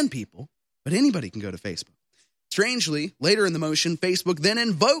can ban people, but anybody can go to Facebook. Strangely, later in the motion, Facebook then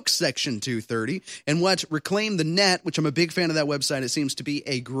invokes Section 230 and what Reclaim the Net, which I'm a big fan of that website. It seems to be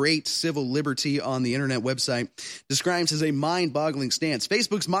a great civil liberty on the internet website, describes as a mind-boggling stance.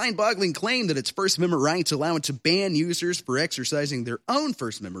 Facebook's mind-boggling claim that its First Amendment rights allow it to ban users for exercising their own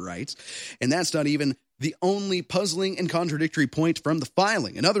First Amendment rights. And that's not even the only puzzling and contradictory point from the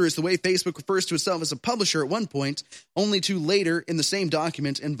filing. Another is the way Facebook refers to itself as a publisher at one point, only to later in the same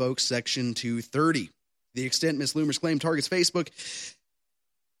document invoke Section 230. The extent Ms. Loomer's claim targets Facebook,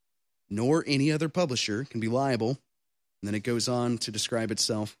 nor any other publisher can be liable. And then it goes on to describe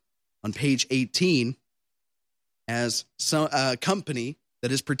itself on page 18 as a company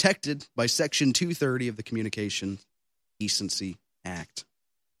that is protected by Section 230 of the Communications Decency Act.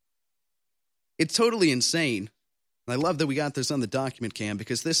 It's totally insane. And I love that we got this on the document cam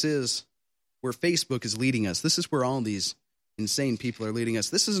because this is where Facebook is leading us. This is where all these insane people are leading us.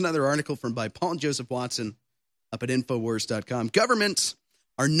 This is another article by Paul Joseph Watson up at Infowars.com. Governments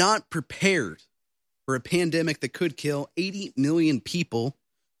are not prepared for a pandemic that could kill 80 million people,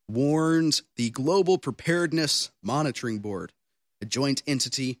 warns the Global Preparedness Monitoring Board, a joint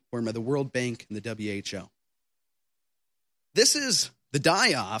entity formed by the World Bank and the WHO. This is the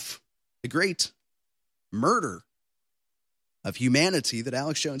die-off, the great murder of humanity that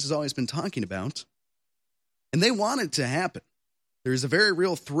Alex Jones has always been talking about. And they want it to happen. There is a very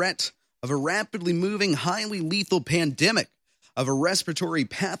real threat of a rapidly moving, highly lethal pandemic of a respiratory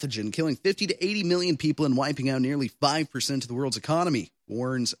pathogen killing 50 to 80 million people and wiping out nearly 5% of the world's economy,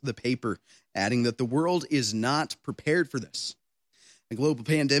 warns the paper, adding that the world is not prepared for this. A global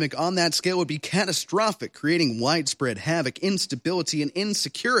pandemic on that scale would be catastrophic, creating widespread havoc, instability, and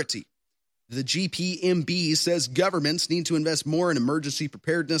insecurity. The GPMB says governments need to invest more in emergency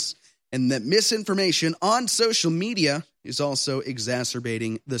preparedness and that misinformation on social media is also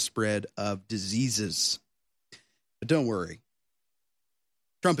exacerbating the spread of diseases. But don't worry.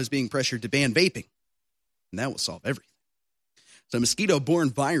 Trump is being pressured to ban vaping, and that will solve everything. So mosquito-borne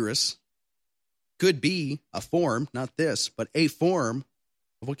virus could be a form, not this, but a form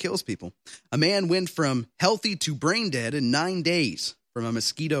of what kills people. A man went from healthy to brain dead in 9 days from a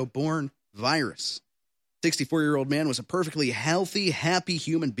mosquito-borne virus. 64-year-old man was a perfectly healthy, happy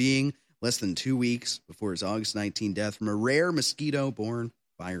human being less than 2 weeks before his August 19 death from a rare mosquito-borne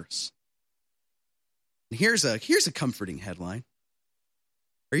virus. And here's a comforting headline.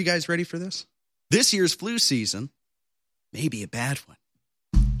 Are you guys ready for this? This year's flu season may be a bad one.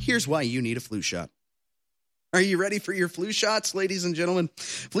 Here's why you need a flu shot. Are you ready for your flu shots, ladies and gentlemen?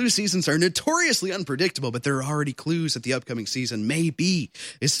 Flu seasons are notoriously unpredictable, but there are already clues that the upcoming season may be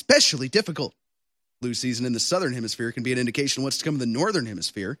especially difficult. Flu season in the southern hemisphere can be an indication of what's to come in the northern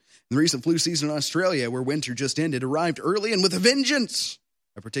hemisphere. And the recent flu season in Australia, where winter just ended, arrived early and with a vengeance.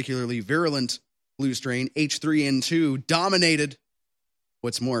 A particularly virulent flu strain, H3N2, dominated.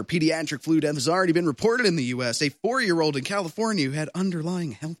 What's more, pediatric flu death has already been reported in the U.S. A 4-year-old in California who had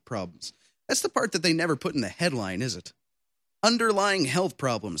underlying health problems. That's the part that they never put in the headline, is it? Underlying health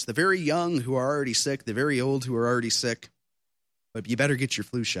problems. The very young who are already sick, the very old who are already sick. But you better get your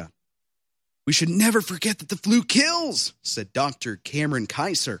flu shot. We should never forget that the flu kills, said Dr. Cameron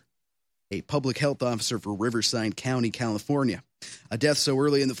Kaiser, a public health officer for Riverside County, California. A death so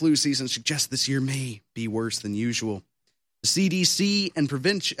early in the flu season suggests this year may be worse than usual. The CDC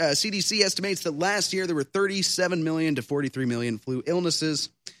estimates that last year there were 37 million to 43 million flu illnesses,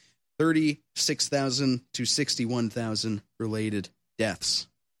 36,000 to 61,000 related deaths.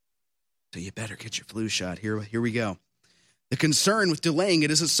 So you better get your flu shot. Here we go. The concern with delaying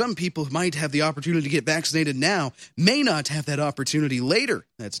it is that some people who might have the opportunity to get vaccinated now may not have that opportunity later.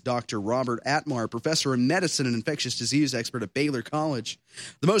 That's Dr. Robert Atmar, professor of medicine and infectious disease expert at Baylor College.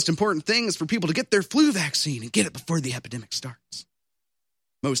 The most important thing is for people to get their flu vaccine and get it before the epidemic starts.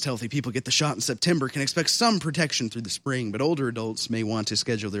 Most healthy people get the shot in September, can expect some protection through the spring, but older adults may want to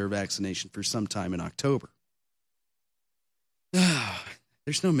schedule their vaccination for sometime in October.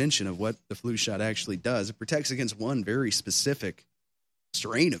 There's no mention of what the flu shot actually does. It protects against one very specific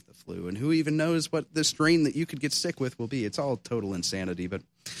strain of the flu, and who even knows what the strain that you could get sick with will be. It's all total insanity, but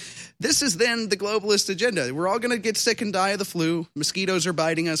this is then the globalist agenda. We're all going to get sick and die of the flu. Mosquitoes are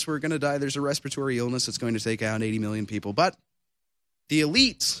biting us. We're going to die. There's a respiratory illness that's going to take out 80 million people, but the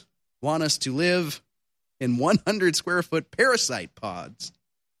elites want us to live in 100-square-foot parasite pods,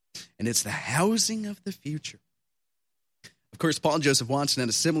 and it's the housing of the future. Of course, Paul Joseph Watson had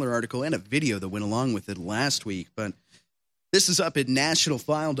a similar article and a video that went along with it last week, but this is up at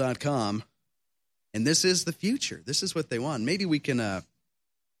nationalfile.com, and this is the future. This is what they want. Maybe we can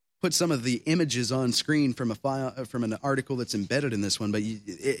put some of the images on screen from from an article that's embedded in this one, but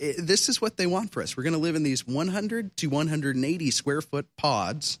this is what they want for us. We're going to live in these 100 to 180-square-foot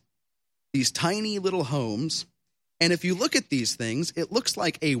pods, these tiny little homes, and if you look at these things, it looks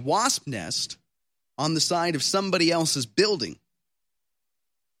like a wasp nest on the side of somebody else's building.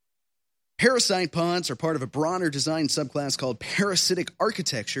 Parasite pods are part of a broader design subclass called parasitic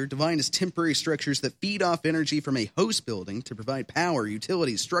architecture, defined as temporary structures that feed off energy from a host building to provide power,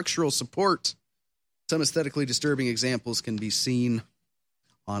 utilities, structural support. Some aesthetically disturbing examples can be seen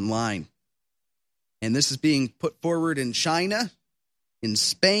online. And this is being put forward in China, in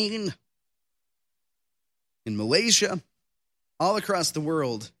Spain, in Malaysia, all across the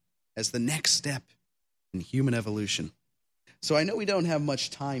world as the next step in human evolution. So I know we don't have much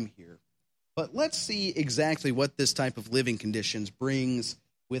time here, but let's see exactly what this type of living conditions brings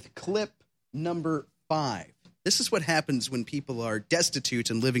with clip number 5. This is what happens when people are destitute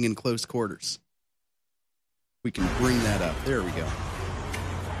and living in close quarters. We can bring that up. There we go.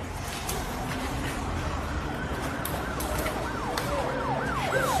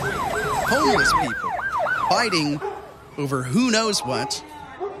 Homeless people fighting over who knows what.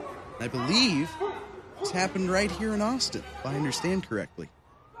 I believe it's happened right here in Austin, if I understand correctly.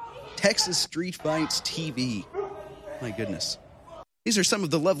 Texas Street Fights TV. My goodness. These are some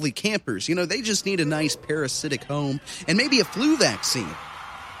of the lovely campers. You know, they just need a nice parasitic home and maybe a flu vaccine,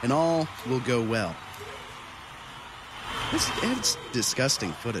 and all will go well. It's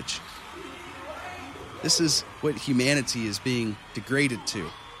disgusting footage. This is what humanity is being degraded to,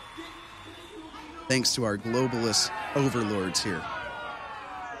 thanks to our globalist overlords here.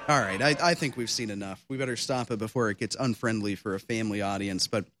 All right, I think we've seen enough. We better stop it before it gets unfriendly for a family audience.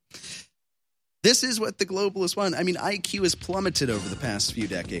 But this is what the globalists want. I mean, IQ has plummeted over the past few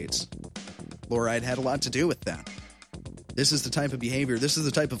decades. fluoride had a lot to do with that. This is the type of behavior, this is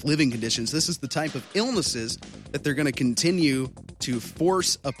the type of living conditions, this is the type of illnesses that they're going to continue to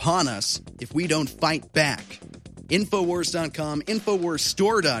force upon us if we don't fight back. Infowars.com,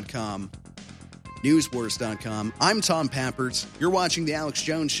 InfoWarsStore.com, NewsWars.com. I'm Tom Pappert. You're watching The Alex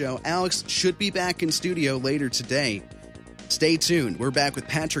Jones Show. Alex should be back in studio later today. Stay tuned. We're back with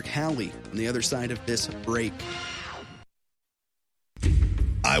Patrick Howley on the other side of this break.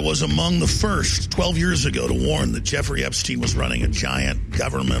 I was among the first 12 years ago to warn that Jeffrey Epstein was running a giant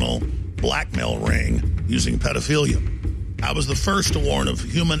governmental blackmail ring using pedophilia. I was the first to warn of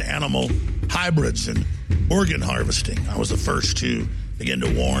human-animal hybrids and organ harvesting. I was the first to begin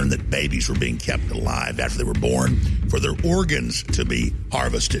to warn that babies were being kept alive after they were born for their organs to be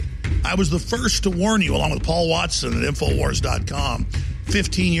harvested. I was the first to warn you, along with Paul Watson at Infowars.com,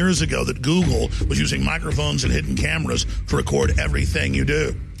 15 years ago, that Google was using microphones and hidden cameras to record everything you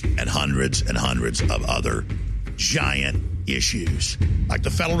do, and hundreds of other giant issues, like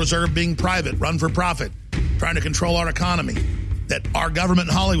the Federal Reserve being private, run for profit, trying to control our economy, that our government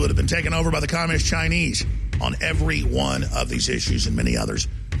in Hollywood have been taken over by the Communist Chinese. On every one of these issues and many others,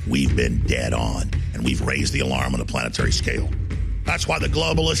 we've been dead on, and we've raised the alarm on a planetary scale. That's why the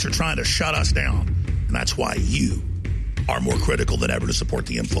globalists are trying to shut us down, and that's why you are more critical than ever to support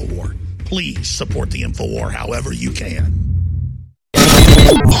the InfoWar. Please support the InfoWar however you can.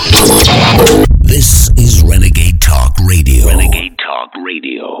 This is Renegade Talk Radio. Renegade Talk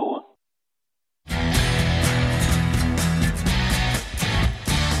Radio.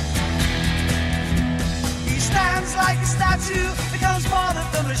 He stands like a statue, becomes part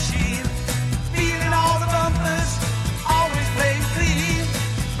of the machine, feeling all the bumpers, always playing clean,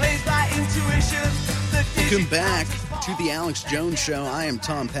 plays by intuition. Welcome back to the Alex Jones Show. I am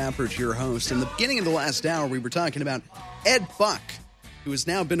Tom Pappert, your host. In the beginning of the last hour, we were talking about Ed Buck, who has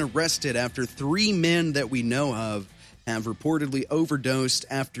now been arrested after 3 men that we know of have reportedly overdosed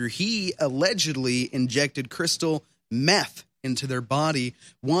after he allegedly injected crystal meth into their body.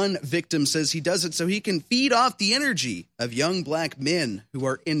 One victim says he does it so he can feed off the energy of young black men who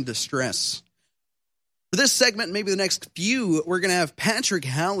are in distress. For this segment, maybe the next few, we're going to have Patrick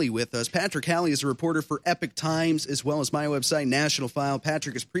Howley with us. Patrick Howley is a reporter for Epic Times, as well as my website, National File.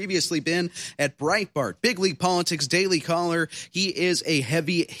 Patrick has previously been at Breitbart, Big League Politics, Daily Caller. He is a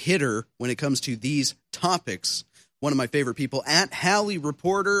heavy hitter when it comes to these topics. One of my favorite people, at Howley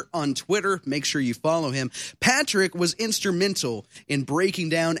Reporter on Twitter. Make sure you follow him. Patrick was instrumental in breaking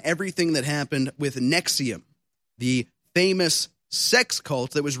down everything that happened with NXIVM, the famous sex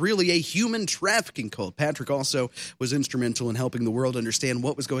cult that was really a human trafficking cult. Patrick also was instrumental in helping the world understand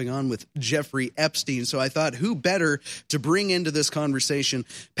what was going on with Jeffrey Epstein. So I thought, who better to bring into this conversation?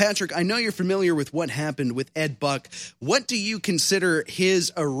 Patrick, I know you're familiar with what happened with Ed Buck. What do you consider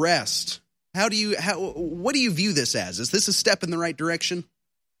his arrest? What do you view this as? Is this a step in the right direction?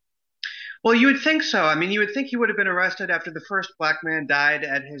 Well, you would think so. I mean, you would think he would have been arrested after the first black man died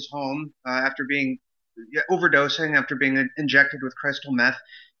at his home after being overdosing, after being injected with crystal meth.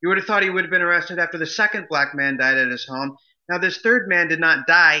 You would have thought he would have been arrested after the second black man died at his home. Now, this third man did not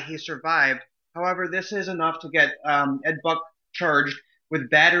die. He survived. However, this is enough to get Ed Buck charged with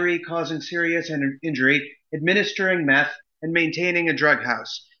battery causing serious injury, administering meth, and maintaining a drug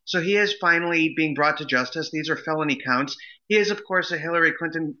house. So he is finally being brought to justice. These are felony counts. He is, of course, a Hillary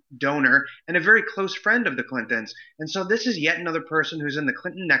Clinton donor and a very close friend of the Clintons. And so this is yet another person who's in the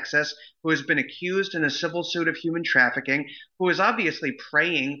Clinton nexus, who has been accused in a civil suit of human trafficking, who is obviously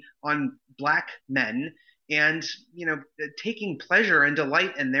preying on black men and, taking pleasure and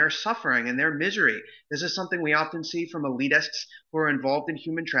delight in their suffering and their misery. This is something we often see from elitists who are involved in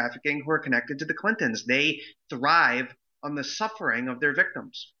human trafficking, who are connected to the Clintons. They thrive on the suffering of their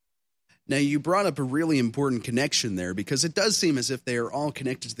victims. Now, you brought up a really important connection there, because it does seem as if they are all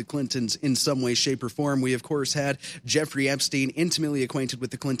connected to the Clintons in some way, shape, or form. We, of course, had Jeffrey Epstein, intimately acquainted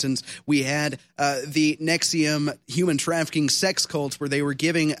with the Clintons. We had the NXIVM human trafficking sex cult, where they were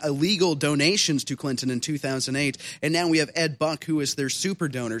giving illegal donations to Clinton in 2008. And now we have Ed Buck, who is their super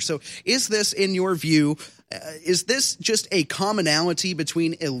donor. So is this, in your view, is this just a commonality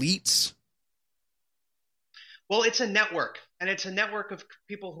between elites? Well, it's a network, and it's a network of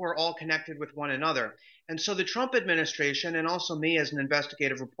people who are all connected with one another. And so the Trump administration, and also me as an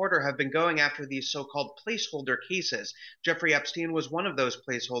investigative reporter, have been going after these so-called placeholder cases. Jeffrey Epstein was one of those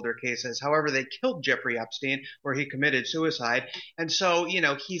placeholder cases. However, they killed Jeffrey Epstein, where he committed suicide. And so,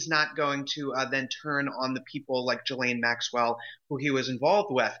 he's not going to then turn on the people like Ghislaine Maxwell, who he was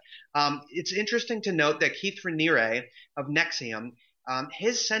involved with. It's interesting to note that Keith Raniere of NXIVM,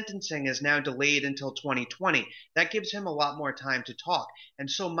 his sentencing is now delayed until 2020. That gives him a lot more time to talk. And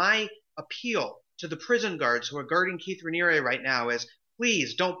so my appeal to the prison guards who are guarding Keith Raniere right now is,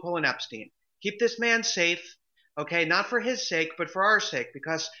 please don't pull an Epstein. Keep this man safe, okay? Not for his sake, but for our sake,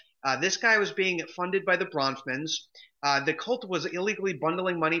 because this guy was being funded by the Bronfmans. The cult was illegally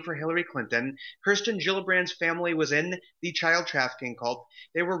bundling money for Hillary Clinton. Kirsten Gillibrand's family was in the child trafficking cult.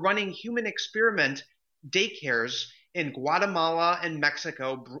 They were running human experiment daycares in Guatemala and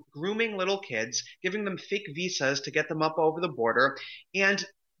Mexico, grooming little kids, giving them fake visas to get them up over the border. And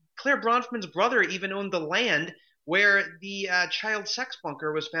Claire Bronfman's brother even owned the land where the child sex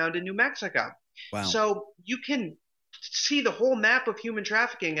bunker was found in New Mexico. Wow. So you can see the whole map of human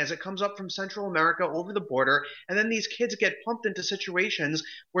trafficking as it comes up from Central America over the border, and then these kids get pumped into situations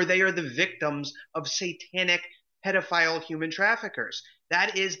where they are the victims of satanic pedophile human traffickers.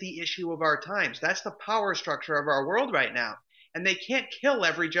 That is the issue of our times. That's the power structure of our world right now. And they can't kill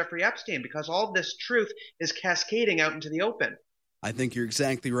every Jeffrey Epstein because all of this truth is cascading out into the open. I think you're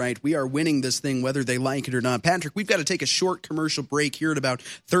exactly right. We are winning this thing whether they like it or not. Patrick, we've got to take a short commercial break here in about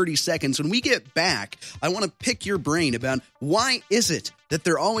 30 seconds. When we get back, I want to pick your brain about why is it that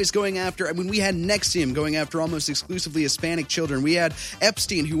they're always going after – I mean, we had NXIVM going after almost exclusively Hispanic children. We had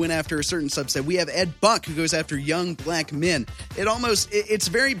Epstein who went after a certain subset. We have Ed Buck who goes after young black men. It's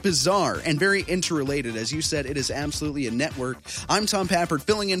very bizarre and very interrelated. As you said, it is absolutely a network. I'm Tom Pappert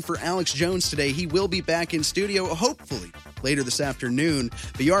filling in for Alex Jones today. He will be back in studio, hopefully, later this afternoon.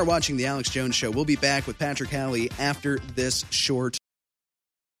 But you are watching The Alex Jones Show. We'll be back with Patrick Halley after this short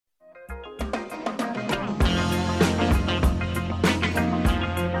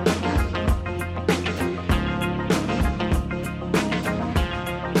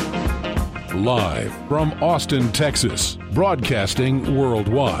Live from Austin, Texas, broadcasting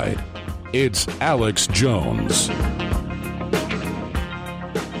worldwide, it's Alex Jones.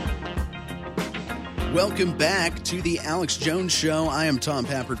 Welcome back to the Alex Jones Show. I am Tom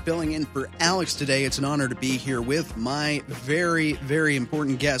Pappert filling in for Alex today. It's an honor to be here with my very, very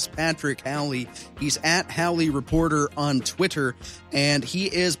important guest, Patrick Halley. He's at Halley Reporter on Twitter, and he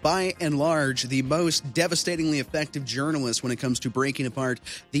is by and large the most devastatingly effective journalist when it comes to breaking apart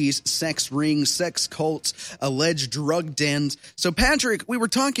these sex rings, sex cults, alleged drug dens. So, Patrick, we were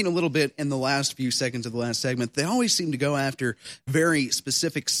talking a little bit in the last few seconds of the last segment. They always seem to go after very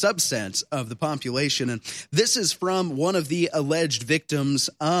specific subsets of the population. And this is from one of the alleged victims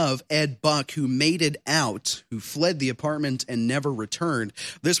of Ed Buck, who made it out, who fled the apartment and never returned.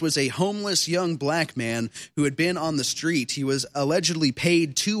 This was a homeless young black man who had been on the street. He was allegedly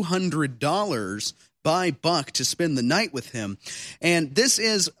paid $200 by Buck to spend the night with him. And this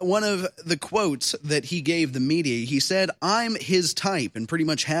is one of the quotes that he gave the media. He said, "I'm his type," and pretty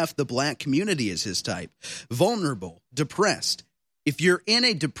much half the black community is his type. Vulnerable, depressed. If you're in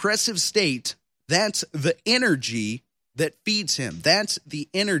a depressive state, that's the energy that feeds him. That's the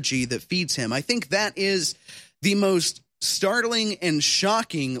energy that feeds him. I think that is the most startling and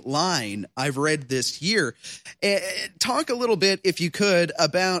shocking line I've read this year. Talk a little bit, if you could,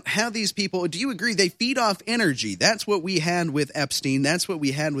 about how these people, do you agree they feed off energy? That's what we had with Epstein. That's what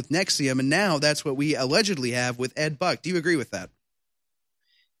we had with NXIVM. And now that's what we allegedly have with Ed Buck. Do you agree with that?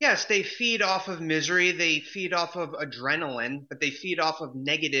 Yes, they feed off of misery. They feed off of adrenaline, but they feed off of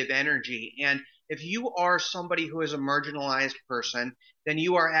negative energy. And if you are somebody who is a marginalized person, then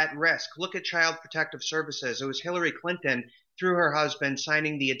you are at risk. Look at Child Protective Services. It was Hillary Clinton, through her husband,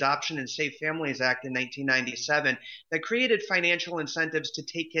 signing the Adoption and Safe Families Act in 1997 that created financial incentives to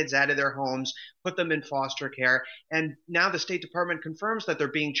take kids out of their homes, put them in foster care. And now the State Department confirms that they're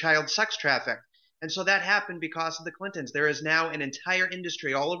being child sex trafficked. And so that happened because of the Clintons. There is now an entire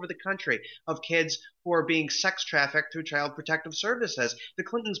industry all over the country of kids who are being sex trafficked through Child Protective Services. The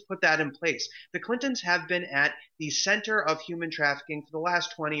Clintons put that in place. The Clintons have been at the center of human trafficking for the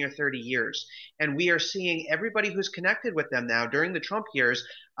last 20 or 30 years. And we are seeing everybody who's connected with them now during the Trump years,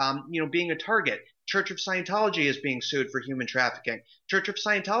 being a target. Church of Scientology is being sued for human trafficking. Church of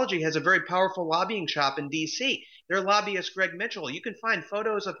Scientology has a very powerful lobbying shop in D.C. Their lobbyist, Greg Mitchell, you can find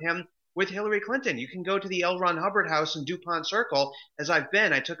photos of him with Hillary Clinton. You can go to the L. Ron Hubbard House in DuPont Circle, as I've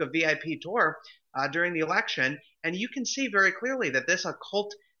been. I took a VIP tour during the election, and you can see very clearly that this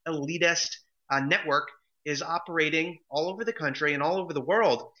occult elitist network is operating all over the country and all over the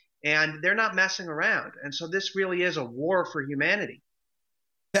world, and they're not messing around. And so this really is a war for humanity.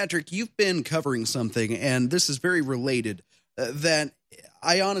 Patrick, you've been covering something, and this is very related, that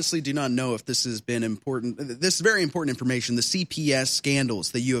I honestly do not know if this has been important. This is very important information, the CPS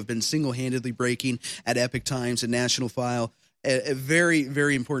scandals that you have been single-handedly breaking at Epoch Times and National File. Very,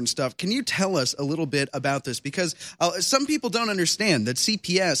 very important stuff. Can you tell us a little bit about this? Because some people don't understand that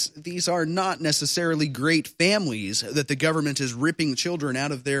CPS, these are not necessarily great families that the government is ripping children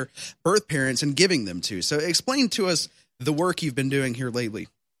out of their birth parents and giving them to. So explain to us the work you've been doing here lately.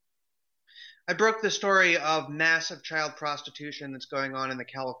 I broke the story of massive child prostitution that's going on in the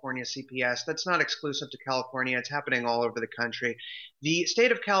California CPS. That's not exclusive to California. It's happening all over the country. The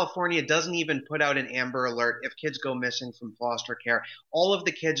state of California doesn't even put out an Amber Alert if kids go missing from foster care. All of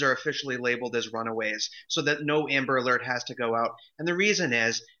the kids are officially labeled as runaways so that no Amber Alert has to go out. And the reason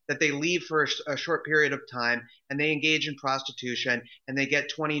is that they leave for a short period of time and they engage in prostitution and they get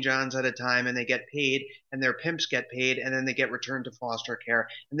 20 johns at a time and they get paid and their pimps get paid and then they get returned to foster care.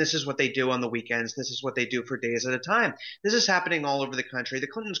 And this is what they do on the weekends. This is what they do for days at a time. This is happening all over the country. The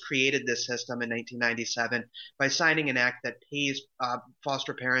Clintons created this system in 1997 by signing an act that pays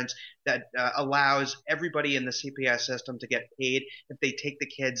foster parents, that allows everybody in the CPS system to get paid if they take the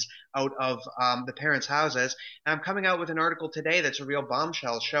kids out of the parents' houses. And I'm coming out with an article today that's a real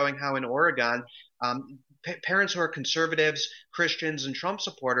bombshell showing how in Oregon, parents who are conservatives, Christians, and Trump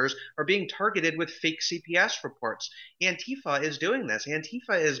supporters are being targeted with fake CPS reports. Antifa is doing this.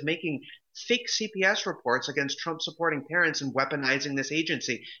 Antifa is making fake CPS reports against Trump-supporting parents and weaponizing this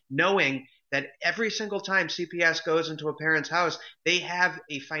agency, knowing that every single time CPS goes into a parent's house, they have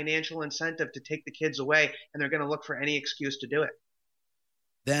a financial incentive to take the kids away, and they're going to look for any excuse to do it.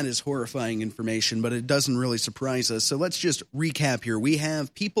 That is horrifying information, but it doesn't really surprise us. So let's just recap here. We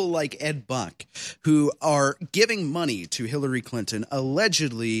have people like Ed Buck who are giving money to Hillary Clinton,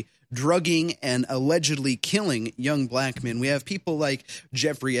 allegedly drugging and allegedly killing young black men. We have people like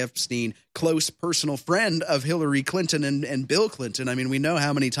Jeffrey Epstein, close personal friend of Hillary Clinton and Bill Clinton. I mean, we know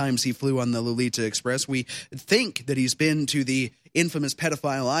how many times he flew on the Lolita Express. We think that he's been to the infamous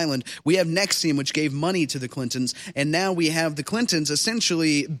pedophile island. We have NXIVM, which gave money to the Clintons, and now we have the Clintons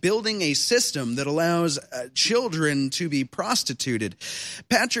essentially building a system that allows children to be prostituted.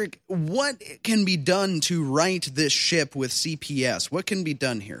 Patrick, what can be done to right this ship with CPS? What can be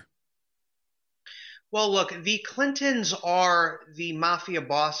done here? Well, look, the Clintons are the mafia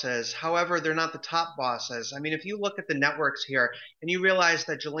bosses. However, they're not the top bosses. I mean, if you look at the networks here and you realize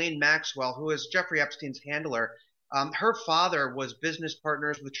that Ghislaine Maxwell, who is Jeffrey Epstein's handler, her father was business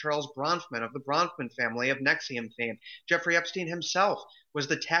partners with Charles Bronfman of the Bronfman family of NXIVM fame. Jeffrey Epstein himself was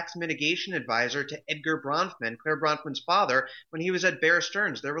the tax mitigation advisor to Edgar Bronfman, Claire Bronfman's father, when he was at Bear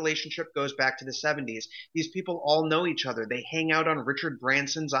Stearns. Their relationship goes back to the 70s. These people all know each other. They hang out on Richard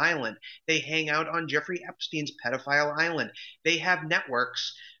Branson's island. They hang out on Jeffrey Epstein's pedophile island. They have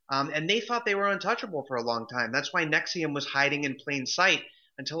networks, and they thought they were untouchable for a long time. That's why NXIVM was hiding in plain sight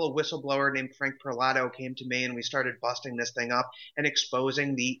until a whistleblower named Frank Perlato came to me and we started busting this thing up and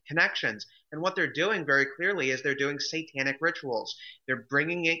exposing the connections. And what they're doing very clearly is they're doing satanic rituals. They're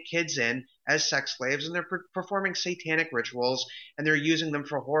bringing kids in as sex slaves and they're performing satanic rituals and they're using them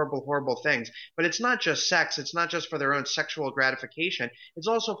for horrible, horrible things. But it's not just sex. It's not just for their own sexual gratification. It's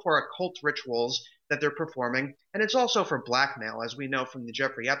also for occult rituals that they're performing, and it's also for blackmail. As we know from the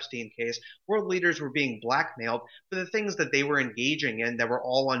Jeffrey Epstein case, world leaders were being blackmailed for the things that they were engaging in that were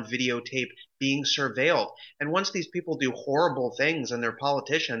all on videotape being surveilled. And once these people do horrible things and they're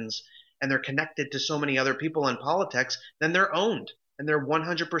politicians and they're connected to so many other people in politics, then they're owned. And they're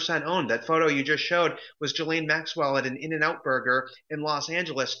 100% owned. That photo you just showed was Ghislaine Maxwell at an In-N-Out Burger in Los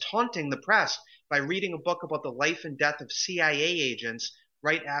Angeles taunting the press by reading a book about the life and death of CIA agents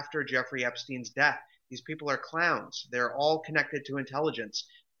right after Jeffrey Epstein's death. These people are clowns. They're all connected to intelligence.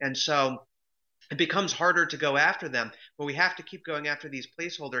 And so it becomes harder to go after them, but we have to keep going after these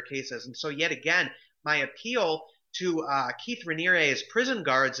placeholder cases. And so yet again, my appeal to Keith Raniere's prison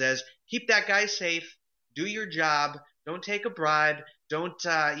guards is keep that guy safe, do your job, don't take a bribe, don't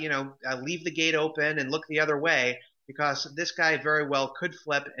leave the gate open and look the other way, because this guy very well could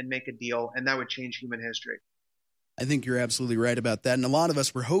flip and make a deal, and that would change human history. I think you're absolutely right about that. And a lot of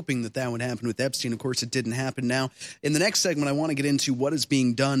us were hoping that that would happen with Epstein. Of course, it didn't happen. Now, in the next segment, I want to get into what is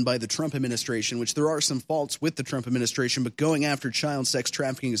being done by the Trump administration, which there are some faults with the Trump administration, but going after child sex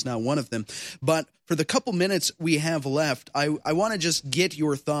trafficking is not one of them. But for the couple minutes we have left, I want to just get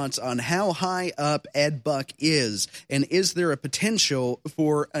your thoughts on how high up Ed Buck is, and is there a potential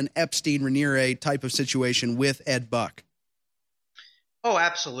for an Epstein-Raniere type of situation with Ed Buck? Oh,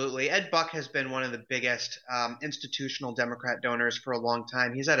 absolutely. Ed Buck has been one of the biggest institutional Democrat donors for a long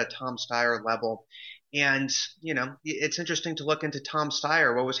time. He's at a Tom Steyer level. And, it's interesting to look into Tom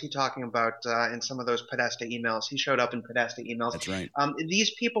Steyer. What was he talking about in some of those Podesta emails? He showed up in Podesta emails. That's right.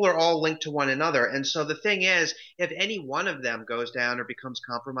 These people are all linked to one another. And so the thing is, if any one of them goes down or becomes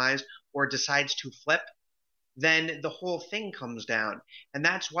compromised or decides to flip, then the whole thing comes down. And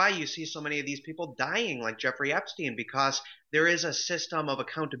that's why you see so many of these people dying like Jeffrey Epstein, because there is a system of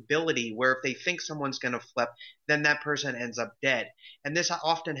accountability where if they think someone's going to flip, then that person ends up dead. And this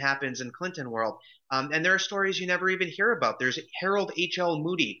often happens in Clinton world. And there are stories you never even hear about. There's Harold H.L.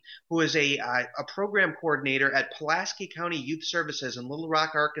 Moody, who is a program coordinator at Pulaski County Youth Services in Little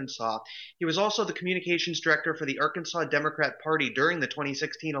Rock, Arkansas. He was also the communications director for the Arkansas Democrat Party during the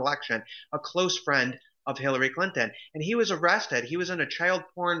 2016 election, a close friend of Hillary Clinton. And he was arrested. He was in a child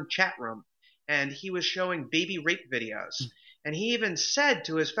porn chat room, and he was showing baby rape videos. And he even said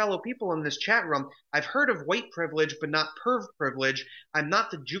to his fellow people in this chat room, "I've heard of white privilege, but not perv privilege. I'm not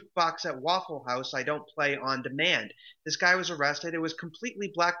the jukebox at Waffle House. I don't play on demand." This guy was arrested. It was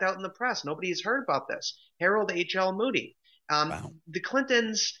completely blacked out in the press. Nobody's heard about this. Harold H.L. Moody. Wow. The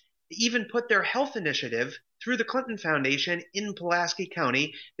Clintons even put their health initiative through the Clinton Foundation in Pulaski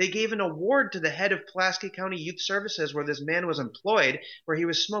County. They gave an award to the head of Pulaski County Youth Services where this man was employed, where he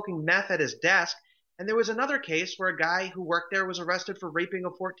was smoking meth at his desk. And there was another case where a guy who worked there was arrested for raping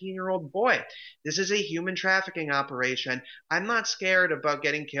a 14-year-old boy. This is a human trafficking operation. I'm not scared about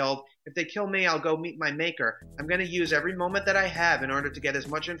getting killed. If they kill me, I'll go meet my maker. I'm going to use every moment that I have in order to get as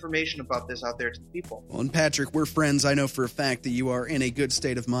much information about this out there to the people. Well, and Patrick, we're friends. I know for a fact that you are in a good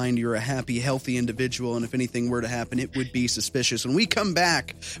state of mind. You're a happy, healthy individual, and if anything were to happen, it would be suspicious. When we come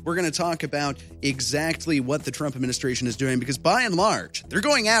back, we're going to talk about exactly what the Trump administration is doing, because by and large, they're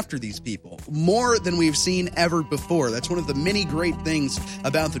going after these people more than we've seen ever before. That's one of the many great things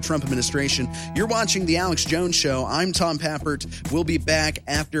about the Trump administration. You're watching The Alex Jones Show. I'm Tom Pappert. We'll be back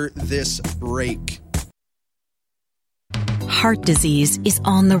after this break. Heart disease is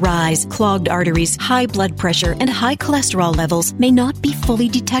on the rise. Clogged arteries, high blood pressure, and high cholesterol levels may not be fully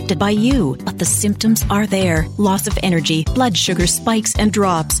detected by you, but the symptoms are there. Loss of energy, blood sugar spikes and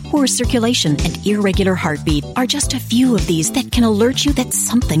drops, poor circulation, and irregular heartbeat are just a few of these that can alert you that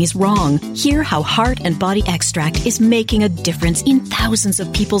something is wrong. Hear how Heart and Body Extract is making a difference in thousands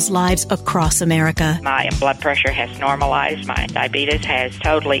of people's lives across America. My blood pressure has normalized. My diabetes has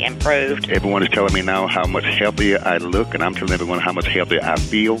totally improved. Everyone is telling me now how much healthier I look, and I'm telling everyone how much healthier I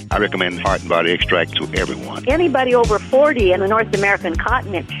feel. I recommend Heart and Body Extract to everyone. Anybody over 40 in the North American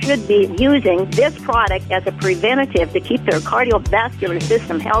continent should be using this product as a preventative to keep their cardiovascular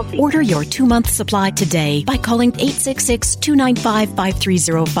system healthy. Order your 2-month supply today by calling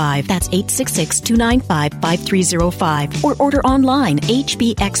 866-295-5305. That's 866-295-5305. Or order online,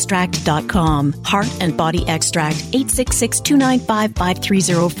 hbextract.com. Heart and Body Extract,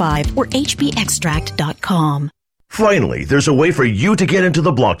 866-295-5305 or hbextract.com. Finally, there's a way for you to get into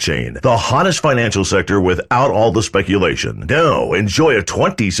the blockchain, the hottest financial sector without all the speculation. Now, enjoy a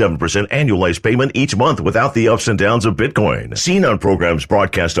 27% annualized payment each month without the ups and downs of Bitcoin. Seen on programs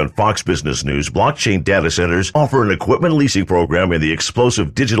broadcast on Fox Business News, blockchain data centers offer an equipment leasing program in the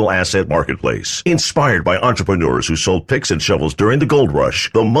explosive digital asset marketplace. Inspired by entrepreneurs who sold picks and shovels during the gold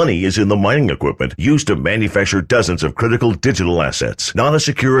rush, the money is in the mining equipment used to manufacture dozens of critical digital assets. Not a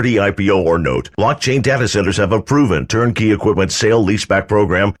security IPO or note, blockchain data centers have a proven turnkey equipment sale leaseback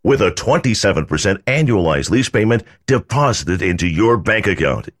program with a 27% annualized lease payment deposited into your bank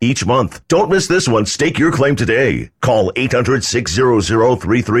account each month. Don't miss this one. Stake your claim today. Call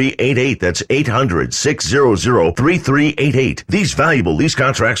 800-600-3388. That's 800-600-3388. These valuable lease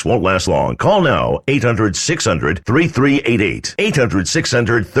contracts won't last long. Call now. 800-600-3388.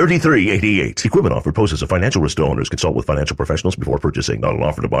 800-600-3388. Equipment offered poses a financial risk to owners. Consult with financial professionals before purchasing. Not an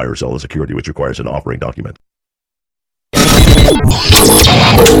offer to buy or sell a security which requires an offering document.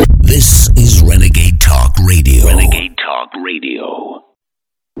 This is Renegade Talk Radio. Renegade Talk Radio.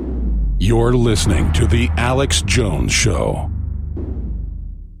 You're listening to The Alex Jones Show.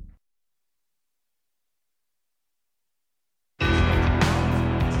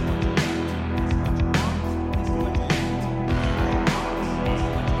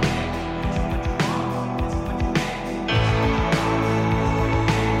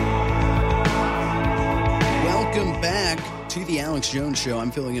 To the Alex Jones Show.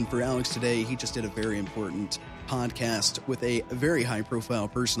 I'm filling in for Alex today. He just did a very important podcast with a very high-profile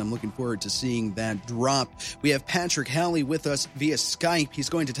person. I'm looking forward to seeing that drop. We have Patrick Halley with us via Skype. He's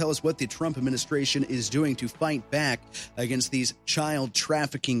going to tell us what the Trump administration is doing to fight back against these child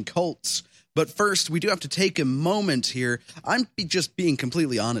trafficking cults. But first, we do have to take a moment here. I'm just being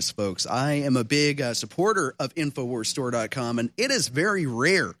completely honest, folks. I am a big supporter of InfoWarsStore.com, and it is very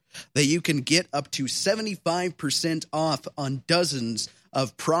rare that you can get up to 75% off on dozens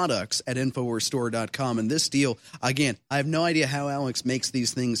of products at InfoWarsStore.com. And this deal, again, I have no idea how Alex makes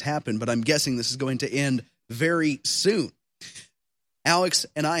these things happen, but I'm guessing this is going to end very soon. Alex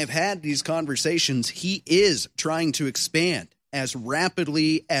and I have had these conversations. He is trying to expand as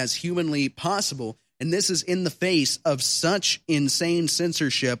rapidly as humanly possible. And this is in the face of such insane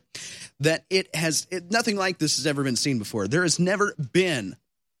censorship that nothing like this has ever been seen before. There has never been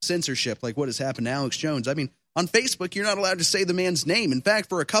censorship like what has happened to Alex Jones. I mean, on Facebook, you're not allowed to say the man's name. In fact,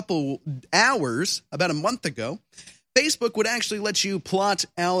 for a couple hours, about a month ago, Facebook would actually let you plot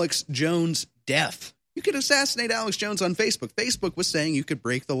Alex Jones' death. You could assassinate Alex Jones on Facebook. Facebook was saying you could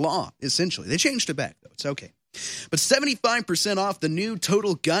break the law, essentially. They changed it back, though. It's okay. But 75% off the new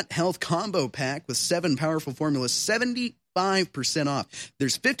Total Gut Health Combo Pack with 7 powerful formulas. 75% off.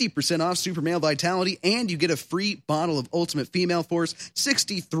 There's 50% off Super Male Vitality, and you get a free bottle of Ultimate Female Force.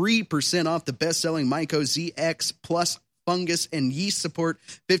 63% off the best-selling Myco ZX Plus Fungus and Yeast Support.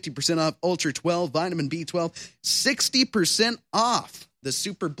 50% off Ultra 12 Vitamin B12. 60% off the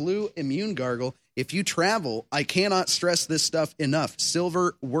Super Blue Immune Gargle. If you travel, I cannot stress this stuff enough.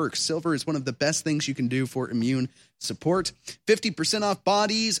 Silver works. Silver is one of the best things you can do for immune support. 50% off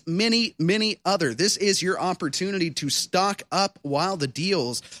Bodies, many other. This is your opportunity to stock up while the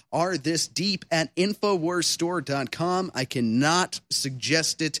deals are this deep at InfoWarsStore.com. I cannot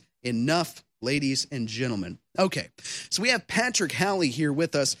suggest it enough, ladies and gentlemen. Okay, so we have Patrick Halley here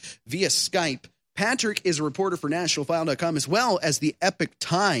with us via Skype. Patrick is a reporter for NationalFile.com as well as the Epic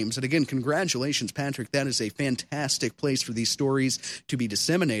Times. And again, congratulations, Patrick. That is a fantastic place for these stories to be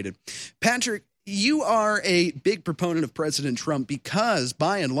disseminated. Patrick, you are a big proponent of President Trump because,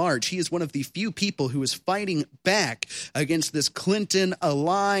 by and large, he is one of the few people who is fighting back against this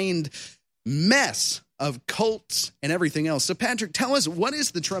Clinton-aligned mess of cults and everything else. So, Patrick, tell us, what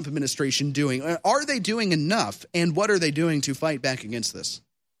is the Trump administration doing? Are they doing enough? And what are they doing to fight back against this?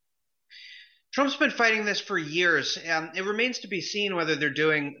 Trump's been fighting this for years. It remains to be seen whether they're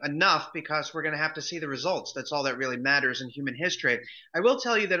doing enough because we're going to have to see the results. That's all that really matters in human history. I will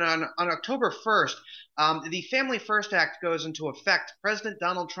tell you that on October 1st, the Family First Act goes into effect. President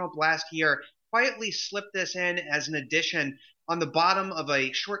Donald Trump last year quietly slipped this in as an addition on the bottom of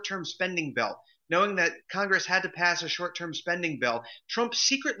a short-term spending bill. Knowing that Congress had to pass a short-term spending bill, Trump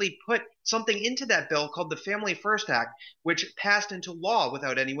secretly put something into that bill called the Family First Act, which passed into law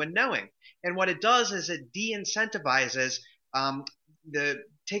without anyone knowing. And what it does is it de-incentivizes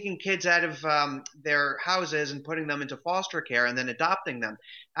taking kids out of their houses and putting them into foster care and then adopting them.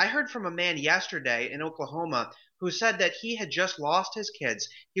 I heard from a man yesterday in Oklahoma who said that he had just lost his kids.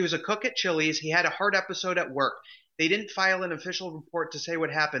 He was a cook at Chili's. He had a heart episode at work. They didn't file an official report to say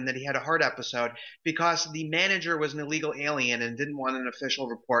what happened, that he had a heart episode, because the manager was an illegal alien and didn't want an official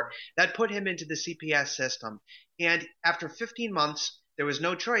report. That put him into the CPS system. And after 15 months, there was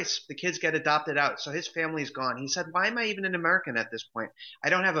no choice. The kids get adopted out. So his family's gone. He said, why am I even an American at this point? I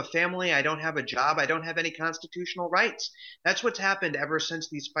don't have a family. I don't have a job. I don't have any constitutional rights. That's what's happened ever since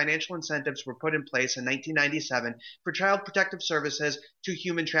these financial incentives were put in place in 1997 for Child Protective Services to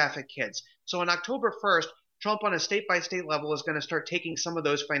human trafficked kids. So on October 1st, Trump on a state-by-state level is going to start taking some of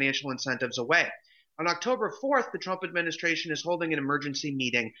those financial incentives away. On October 4th, the Trump administration is holding an emergency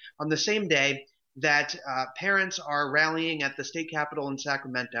meeting on the same day that parents are rallying at the state capitol in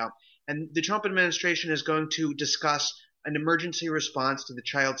Sacramento. And the Trump administration is going to discuss an emergency response to the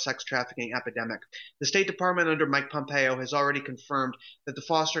child sex trafficking epidemic. The State Department under Mike Pompeo has already confirmed that the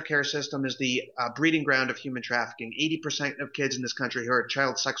foster care system is the breeding ground of human trafficking. 80% of kids in this country who are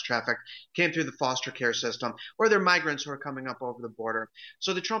child sex trafficked came through the foster care system, or they're migrants who are coming up over the border.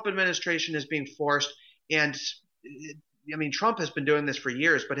 So the Trump administration is being forced, and I mean, Trump has been doing this for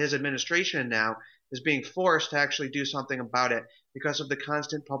years, but his administration now is being forced to actually do something about it because of the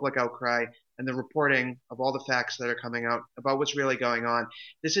constant public outcry and the reporting of all the facts that are coming out about what's really going on.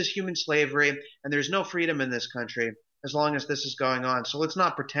 This is human slavery, and there's no freedom in this country as long as this is going on. So let's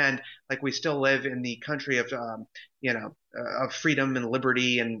not pretend like we still live in the country of, of freedom and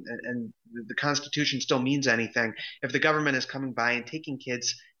liberty, and the Constitution still means anything if the government is coming by and taking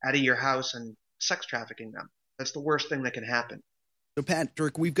kids out of your house and sex trafficking them. That's the worst thing that can happen. So,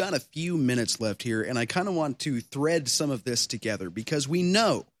 Patrick, we've got a few minutes left here, and I kind of want to thread some of this together because we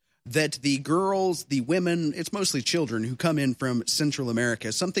know that the girls, the women, it's mostly children who come in from Central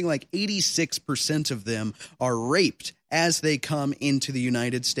America. Something like 86% of them are raped as they come into the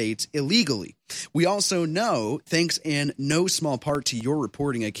United States illegally. We also know, thanks in no small part to your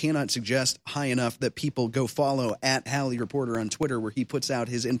reporting, I cannot suggest high enough that people go follow at Halley Reporter on Twitter, where he puts out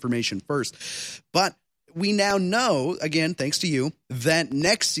his information first. But we now know, again, thanks to you, that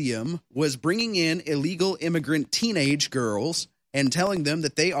NXIVM was bringing in illegal immigrant teenage girls and telling them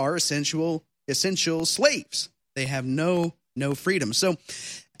that they are essential slaves. They have no freedom. So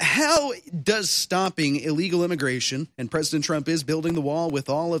How does stopping illegal immigration, and President Trump is building the wall with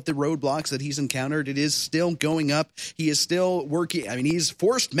all of the roadblocks that he's encountered, it is still going up. He is still working. I mean, he's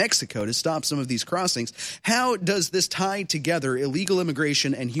forced Mexico to stop some of these crossings. How does this tie together illegal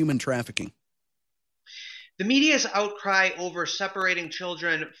immigration and human trafficking? The media's outcry over separating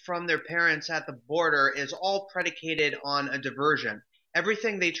children from their parents at the border is all predicated on a diversion.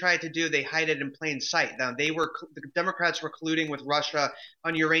 Everything they tried to do, they hide it in plain sight. Now, the Democrats were colluding with Russia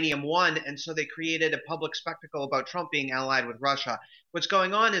on Uranium One, and so they created a public spectacle about Trump being allied with Russia. What's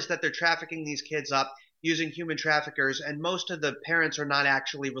going on is that they're trafficking these kids up using human traffickers, and most of the parents are not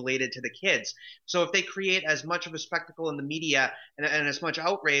actually related to the kids. So if they create as much of a spectacle in the media and as much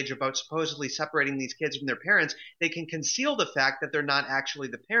outrage about supposedly separating these kids from their parents, they can conceal the fact that they're not actually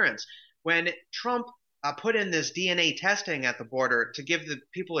the parents. When Trump put in this DNA testing at the border to give the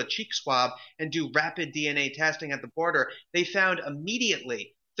people a cheek swab and do rapid DNA testing at the border, they found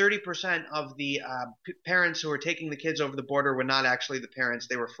immediately 30% of the parents who were taking the kids over the border were not actually the parents.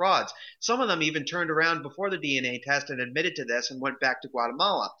 They were frauds. Some of them even turned around before the DNA test and admitted to this and went back to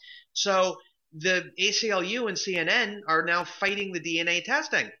Guatemala. So the ACLU and CNN are now fighting the DNA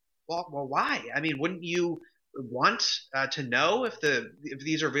testing. Well, why? I mean, wouldn't you want to know if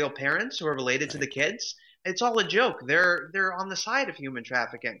these are real parents who are related to the kids? It's all a joke. They're on the side of human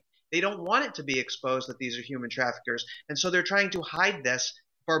trafficking. They don't want it to be exposed that these are human traffickers, and so they're trying to hide this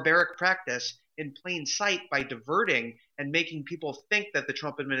barbaric practice in plain sight by diverting and making people think that the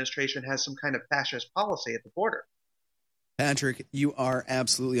Trump administration has some kind of fascist policy at the border. Patrick, you are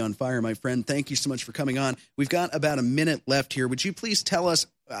absolutely on fire, my friend. Thank you so much for coming on. We've got about a minute left here. Would you please tell us,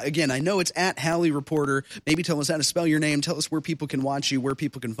 again, I know it's at Hallie Reporter. Maybe tell us how to spell your name. Tell us where people can watch you, where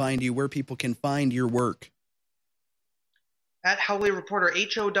people can find you, where people can find your work. At Howley Reporter,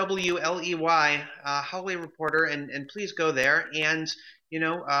 Howley, Howley Reporter, and please go there. And,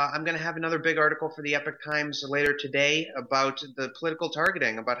 I'm going to have another big article for the Epoch Times later today about the political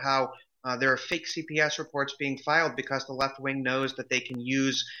targeting, about how there are fake CPS reports being filed because the left wing knows that they can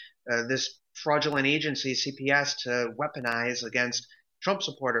use this fraudulent agency, CPS, to weaponize against Trump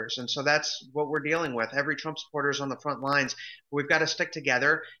supporters. And so that's what we're dealing with. Every Trump supporter is on the front lines. We've got to stick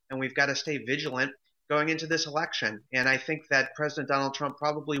together, and we've got to stay vigilant going into this election. And I think that President Donald Trump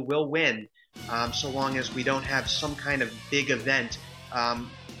probably will win so long as we don't have some kind of big event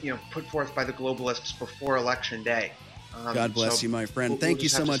put forth by the globalists before Election Day. God bless you, my friend. Thank you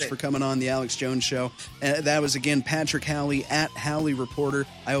so much for coming on the Alex Jones Show. That was, again, Patrick Howley at Howley Reporter.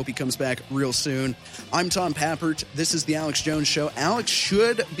 I hope he comes back real soon. I'm Tom Pappert. This is the Alex Jones Show. Alex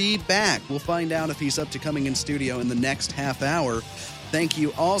should be back. We'll find out if he's up to coming in studio in the next half hour. Thank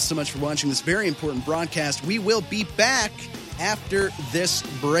you all so much for watching this very important broadcast. We will be back after this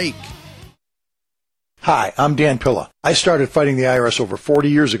break. Hi, I'm Dan Pilla. I started fighting the IRS over 40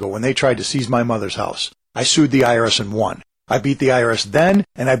 years ago when they tried to seize my mother's house. I sued the IRS and won. I beat the IRS then,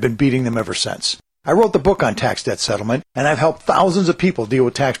 and I've been beating them ever since. I wrote the book on tax debt settlement, and I've helped thousands of people deal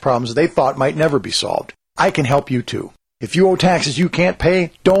with tax problems they thought might never be solved. I can help you too. If you owe taxes you can't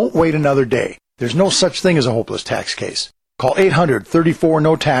pay, don't wait another day. There's no such thing as a hopeless tax case. Call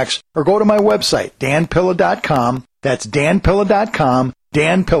 800-34-NO-TAX or go to my website, danpilla.com. That's danpilla.com,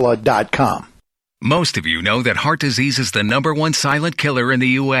 danpilla.com. Most of you know that heart disease is the #1 silent killer in the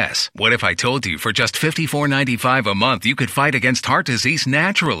U.S. What if I told you for just $54.95 a month you could fight against heart disease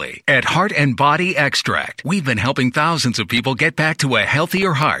naturally? At Heart and Body Extract, we've been helping thousands of people get back to a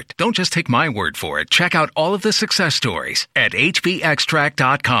healthier heart. Don't just take my word for it. Check out all of the success stories at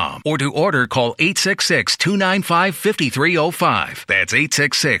hbextract.com, or to order, call 866-295-5305. That's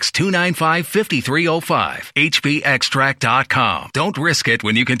 866-295-5305. hbextract.com. Don't risk it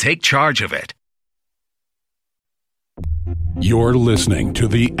when you can take charge of it. You're listening to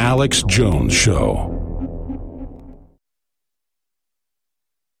The Alex Jones Show.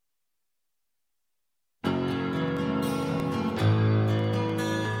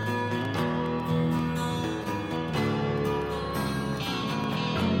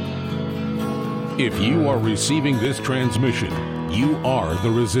 If you are receiving this transmission, you are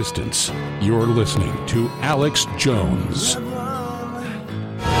the resistance. You're listening to Alex Jones. For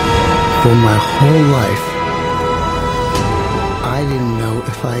my whole life, I didn't know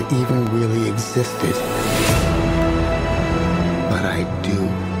if I even really existed. But I do.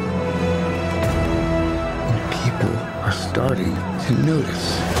 And people are starting to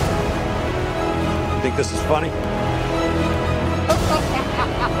notice. Think this is funny?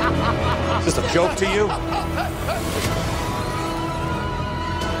 Is this a joke to you?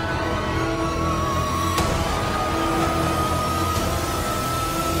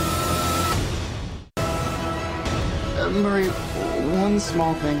 Murray, one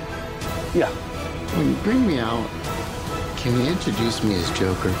small thing. Yeah. When you bring me out, can you introduce me as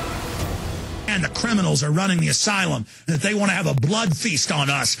Joker? And the criminals are running the asylum, that they want to have a blood feast on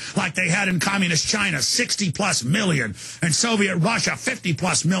us like they had in communist China, 60+ million, and Soviet Russia,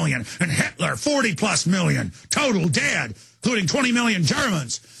 50+ million, and Hitler, 40+ million, total dead, including 20 million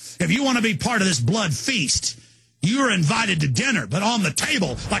Germans. If you want to be part of this blood feast, you're invited to dinner, but on the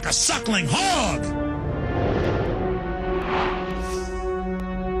table like a suckling hog.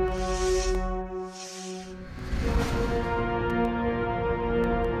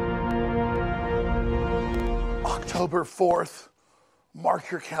 October 4th,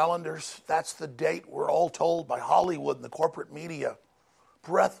 mark your calendars. That's the date we're all told by Hollywood and the corporate media,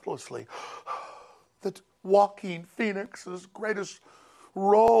 breathlessly, that Joaquin Phoenix's greatest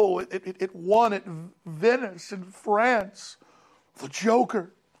role, it won at Venice in France. The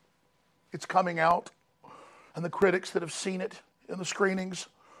Joker. It's coming out. And the critics that have seen it in the screenings,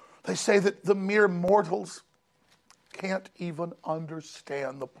 they say that the mere mortals can't even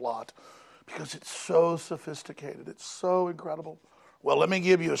understand the plot, because it's so sophisticated. It's so incredible. Well, let me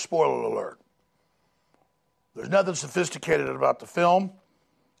give you a spoiler alert. There's nothing sophisticated about the film.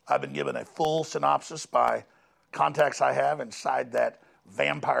 I've been given a full synopsis by contacts I have inside that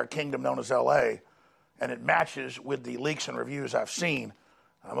vampire kingdom known as L.A., and it matches with the leaks and reviews I've seen.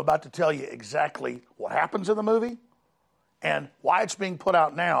 I'm about to tell you exactly what happens in the movie and why it's being put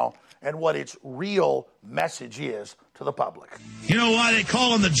out now and what its real message is to the public. You know why they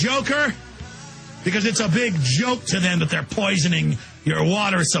call him the Joker? Because it's a big joke to them that they're poisoning your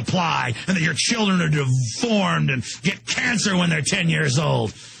water supply and that your children are deformed and get cancer when they're 10 years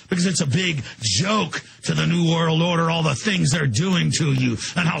old. Because it's a big joke to the New World Order, all the things they're doing to you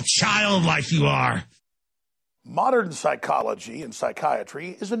and how childlike you are. Modern psychology and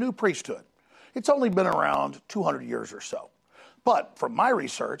psychiatry is a new priesthood. It's only been around 200 years or so. But from my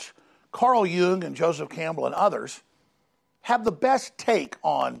research, Carl Jung and Joseph Campbell and others have the best take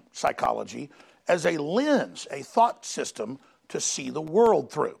on psychology as a lens, a thought system to see the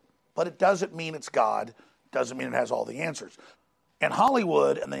world through. But it doesn't mean it's God, doesn't mean it has all the answers. And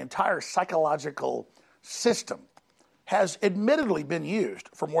Hollywood and the entire psychological system has admittedly been used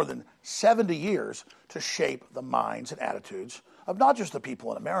for more than 70 years to shape the minds and attitudes of not just the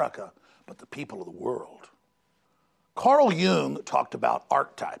people in America, but the people of the world. Carl Jung talked about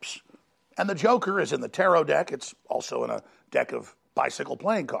archetypes, and the Joker is in the tarot deck. It's also in a deck of bicycle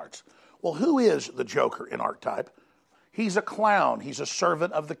playing cards. Well, who is the Joker in archetype? He's a clown. He's a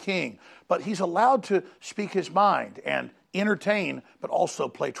servant of the king, but he's allowed to speak his mind and entertain, but also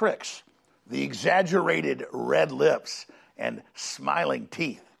play tricks. The exaggerated red lips and smiling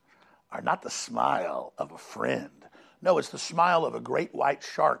teeth are not the smile of a friend. No, it's the smile of a great white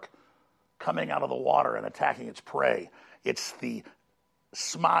shark coming out of the water and attacking its prey. It's the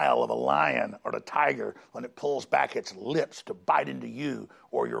smile of a lion or a tiger when it pulls back its lips to bite into you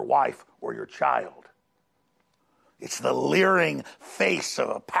or your wife or your child. It's the leering face of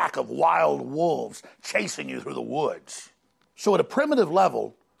a pack of wild wolves chasing you through the woods. So at a primitive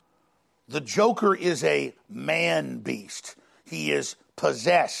level, the Joker is a man beast. He is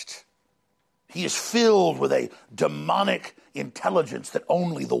possessed. He is filled with a demonic intelligence that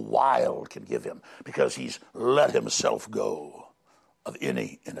only the wild can give him because he's let himself go of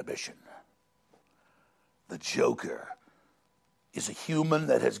any inhibition. The Joker is a human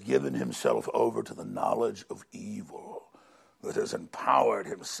that has given himself over to the knowledge of evil, that has empowered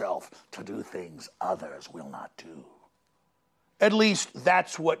himself to do things others will not do. At least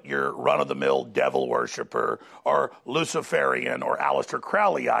that's what your run-of-the-mill devil worshiper or Luciferian or Aleister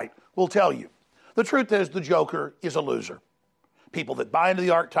Crowleyite will tell you. The truth is the Joker is a loser. People that buy into the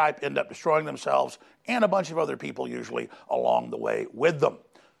archetype end up destroying themselves and a bunch of other people usually along the way with them.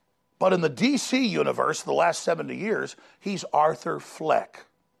 But in the DC universe, the last 70 years, he's Arthur Fleck.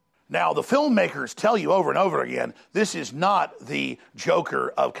 Now, the filmmakers tell you over and over again, this is not the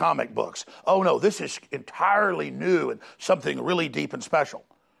Joker of comic books. Oh no, this is entirely new and something really deep and special.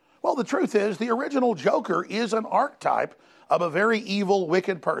 Well, the truth is the original Joker is an archetype of a very evil,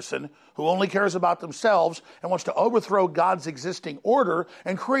 wicked person who only cares about themselves and wants to overthrow God's existing order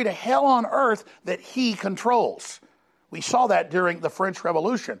and create a hell on earth that he controls. We saw that during the French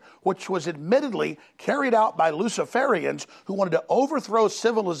Revolution, which was admittedly carried out by Luciferians who wanted to overthrow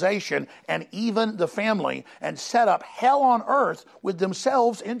civilization and even the family and set up hell on earth with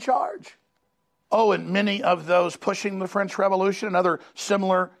themselves in charge. Oh, and many of those pushing the French Revolution and other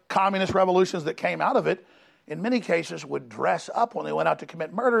similar communist revolutions that came out of it, in many cases would dress up when they went out to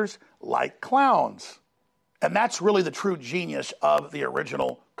commit murders like clowns. And that's really the true genius of the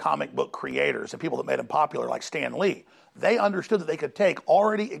original comic book creators and people that made them popular, like Stan Lee. They understood that they could take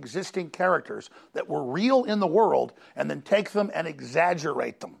already existing characters that were real in the world and then take them and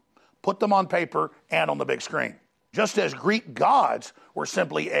exaggerate them, put them on paper and on the big screen. Just as Greek gods were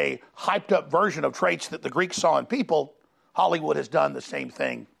simply a hyped-up version of traits that the Greeks saw in people, Hollywood has done the same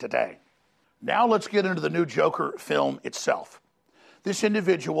thing today. Now let's get into the new Joker film itself. This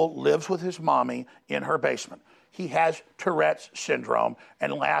individual lives with his mommy in her basement. He has Tourette's syndrome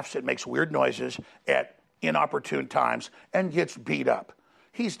and laughs and makes weird noises at inopportune times and gets beat up.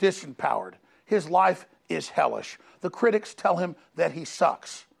 He's disempowered. His life is hellish. The critics tell him that he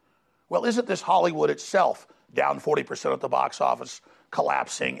sucks. Well, isn't this Hollywood itself down 40% at the box office,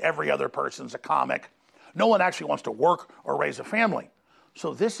 collapsing? Every other person's a comic. No one actually wants to work or raise a family.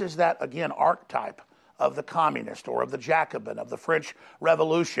 So this is that, again, archetype of the communist or of the Jacobin, of the French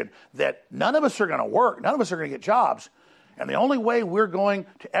Revolution, that none of us are going to work, none of us are going to get jobs. And the only way we're going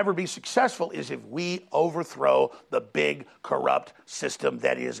to ever be successful is if we overthrow the big corrupt system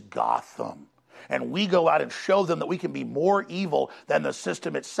that is Gotham. And we go out and show them that we can be more evil than the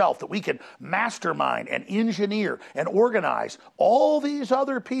system itself, that we can mastermind and engineer and organize all these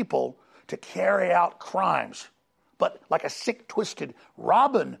other people to carry out crimes. But like a sick, twisted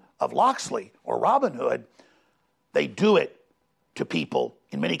Robin of Locksley or Robin Hood, they do it to people,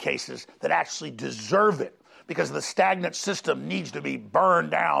 in many cases, that actually deserve it, because the stagnant system needs to be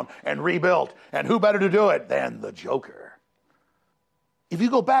burned down and rebuilt. And who better to do it than the Joker? If you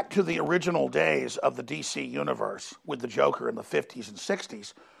go back to the original days of the DC universe with the Joker in the 50s and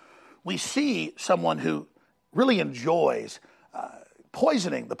 60s, we see someone who really enjoys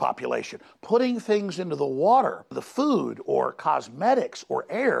poisoning the population, putting things into the water, the food or cosmetics or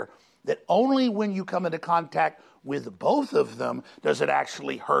air, that only when you come into contact with both of them does it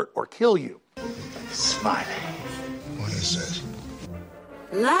actually hurt or kill you. Smiley. What is this?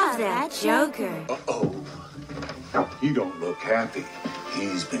 Love that Joker. Uh-oh. He don't look happy.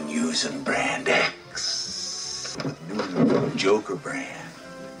 He's been using Brand X. With new Joker brand.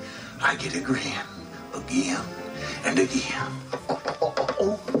 I get a grin again and again.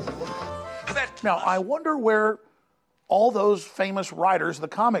 Now, I wonder where all those famous writers of the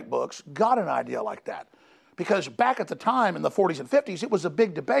comic books got an idea like that. Because back at the time in the 40s and 50s, it was a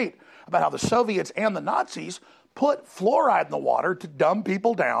big debate about how the Soviets and the Nazis put fluoride in the water to dumb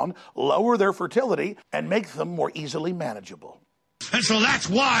people down, lower their fertility, and make them more easily manageable. And so that's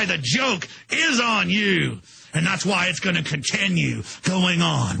why the joke is on you. And that's why it's going to continue going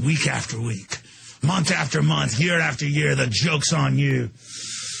on week after week, month after month, year after year. The joke's on you.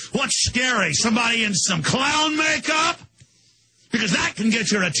 What's scary? Somebody in some clown makeup? Because that can get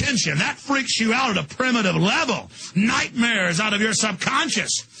your attention. That freaks you out at a primitive level. Nightmares out of your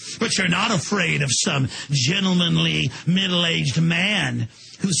subconscious. But you're not afraid of some gentlemanly, middle-aged man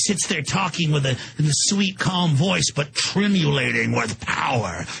who sits there talking with a sweet, calm voice, but tremulating with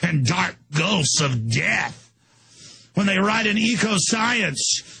power and dark ghosts of death. When they write in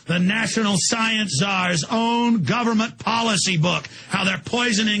Ecoscience, the National Science Czar's own government policy book, how they're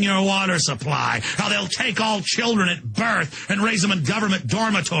poisoning your water supply, how they'll take all children at birth and raise them in government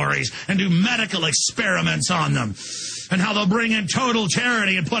dormitories and do medical experiments on them, and how they'll bring in total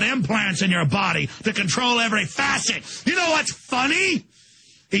tyranny and put implants in your body to control every facet. You know what's funny?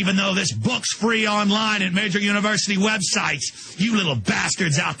 Even though this book's free online at major university websites, you little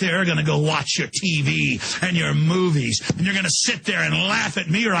bastards out there are going to go watch your TV and your movies, and you're going to sit there and laugh at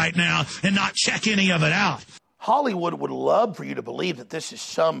me right now and not check any of it out. Hollywood would love for you to believe that this is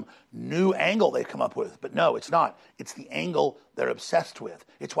some new angle they've come up with, but no, it's not. It's the angle they're obsessed with.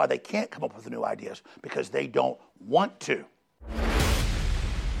 It's why they can't come up with new ideas, because they don't want to.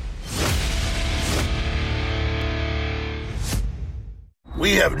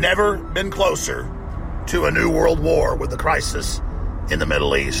 We have never been closer to a new world war with the crisis in the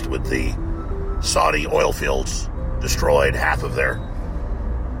Middle East, with the Saudi oil fields destroyed, half of their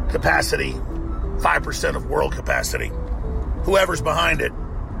capacity, 5% of world capacity. Whoever's behind it,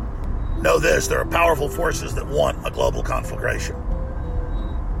 know this, there are powerful forces that want a global conflagration.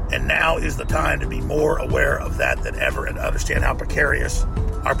 And now is the time to be more aware of that than ever and understand how precarious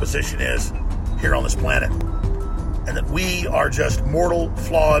our position is here on this planet. And that we are just mortal,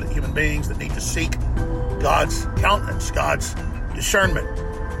 flawed human beings that need to seek God's countenance, God's discernment,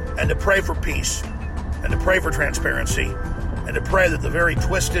 and to pray for peace, and to pray for transparency, and to pray that the very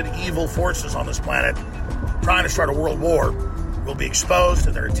twisted, evil forces on this planet trying to start a world war will be exposed,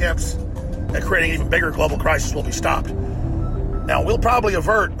 and their attempts at creating an even bigger global crisis will be stopped. Now, we'll probably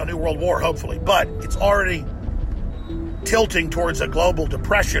avert a new world war, hopefully, but it's already tilting towards a global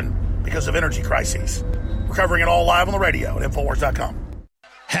depression because of energy crises. We're covering it all live on the radio at Infowars.com.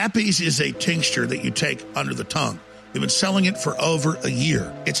 Happy's is a tincture that you take under the tongue. We've been selling it for over a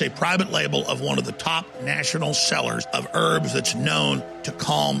year. It's a private label of one of the top national sellers of herbs that's known to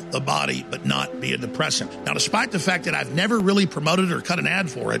calm the body but not be a depressant. Now, despite the fact that I've never really promoted or cut an ad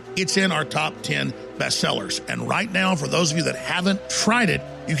for it, it's in our top 10 bestsellers. And right now, for those of you that haven't tried it,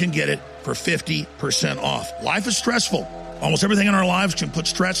 you can get it for 50% off. Life is stressful. Almost everything in our lives can put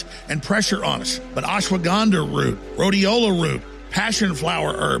stress and pressure on us. But ashwagandha root, rhodiola root, passion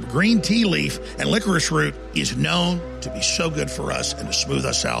flower herb, green tea leaf, and licorice root is known to be so good for us and to smooth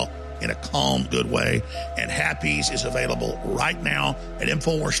us out in a calm, good way. And Happy's is available right now at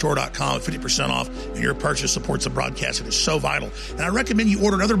InfoWarsStore.com at 50% off, and your purchase supports the broadcast. It is so vital. And I recommend you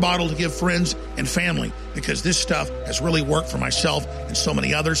order another bottle to give friends and family, because this stuff has really worked for myself and so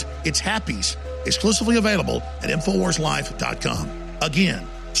many others. It's Happy's, exclusively available at InfoWarsLife.com. Again,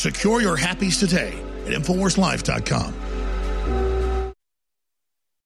 secure your Happy's today at InfoWarsLife.com.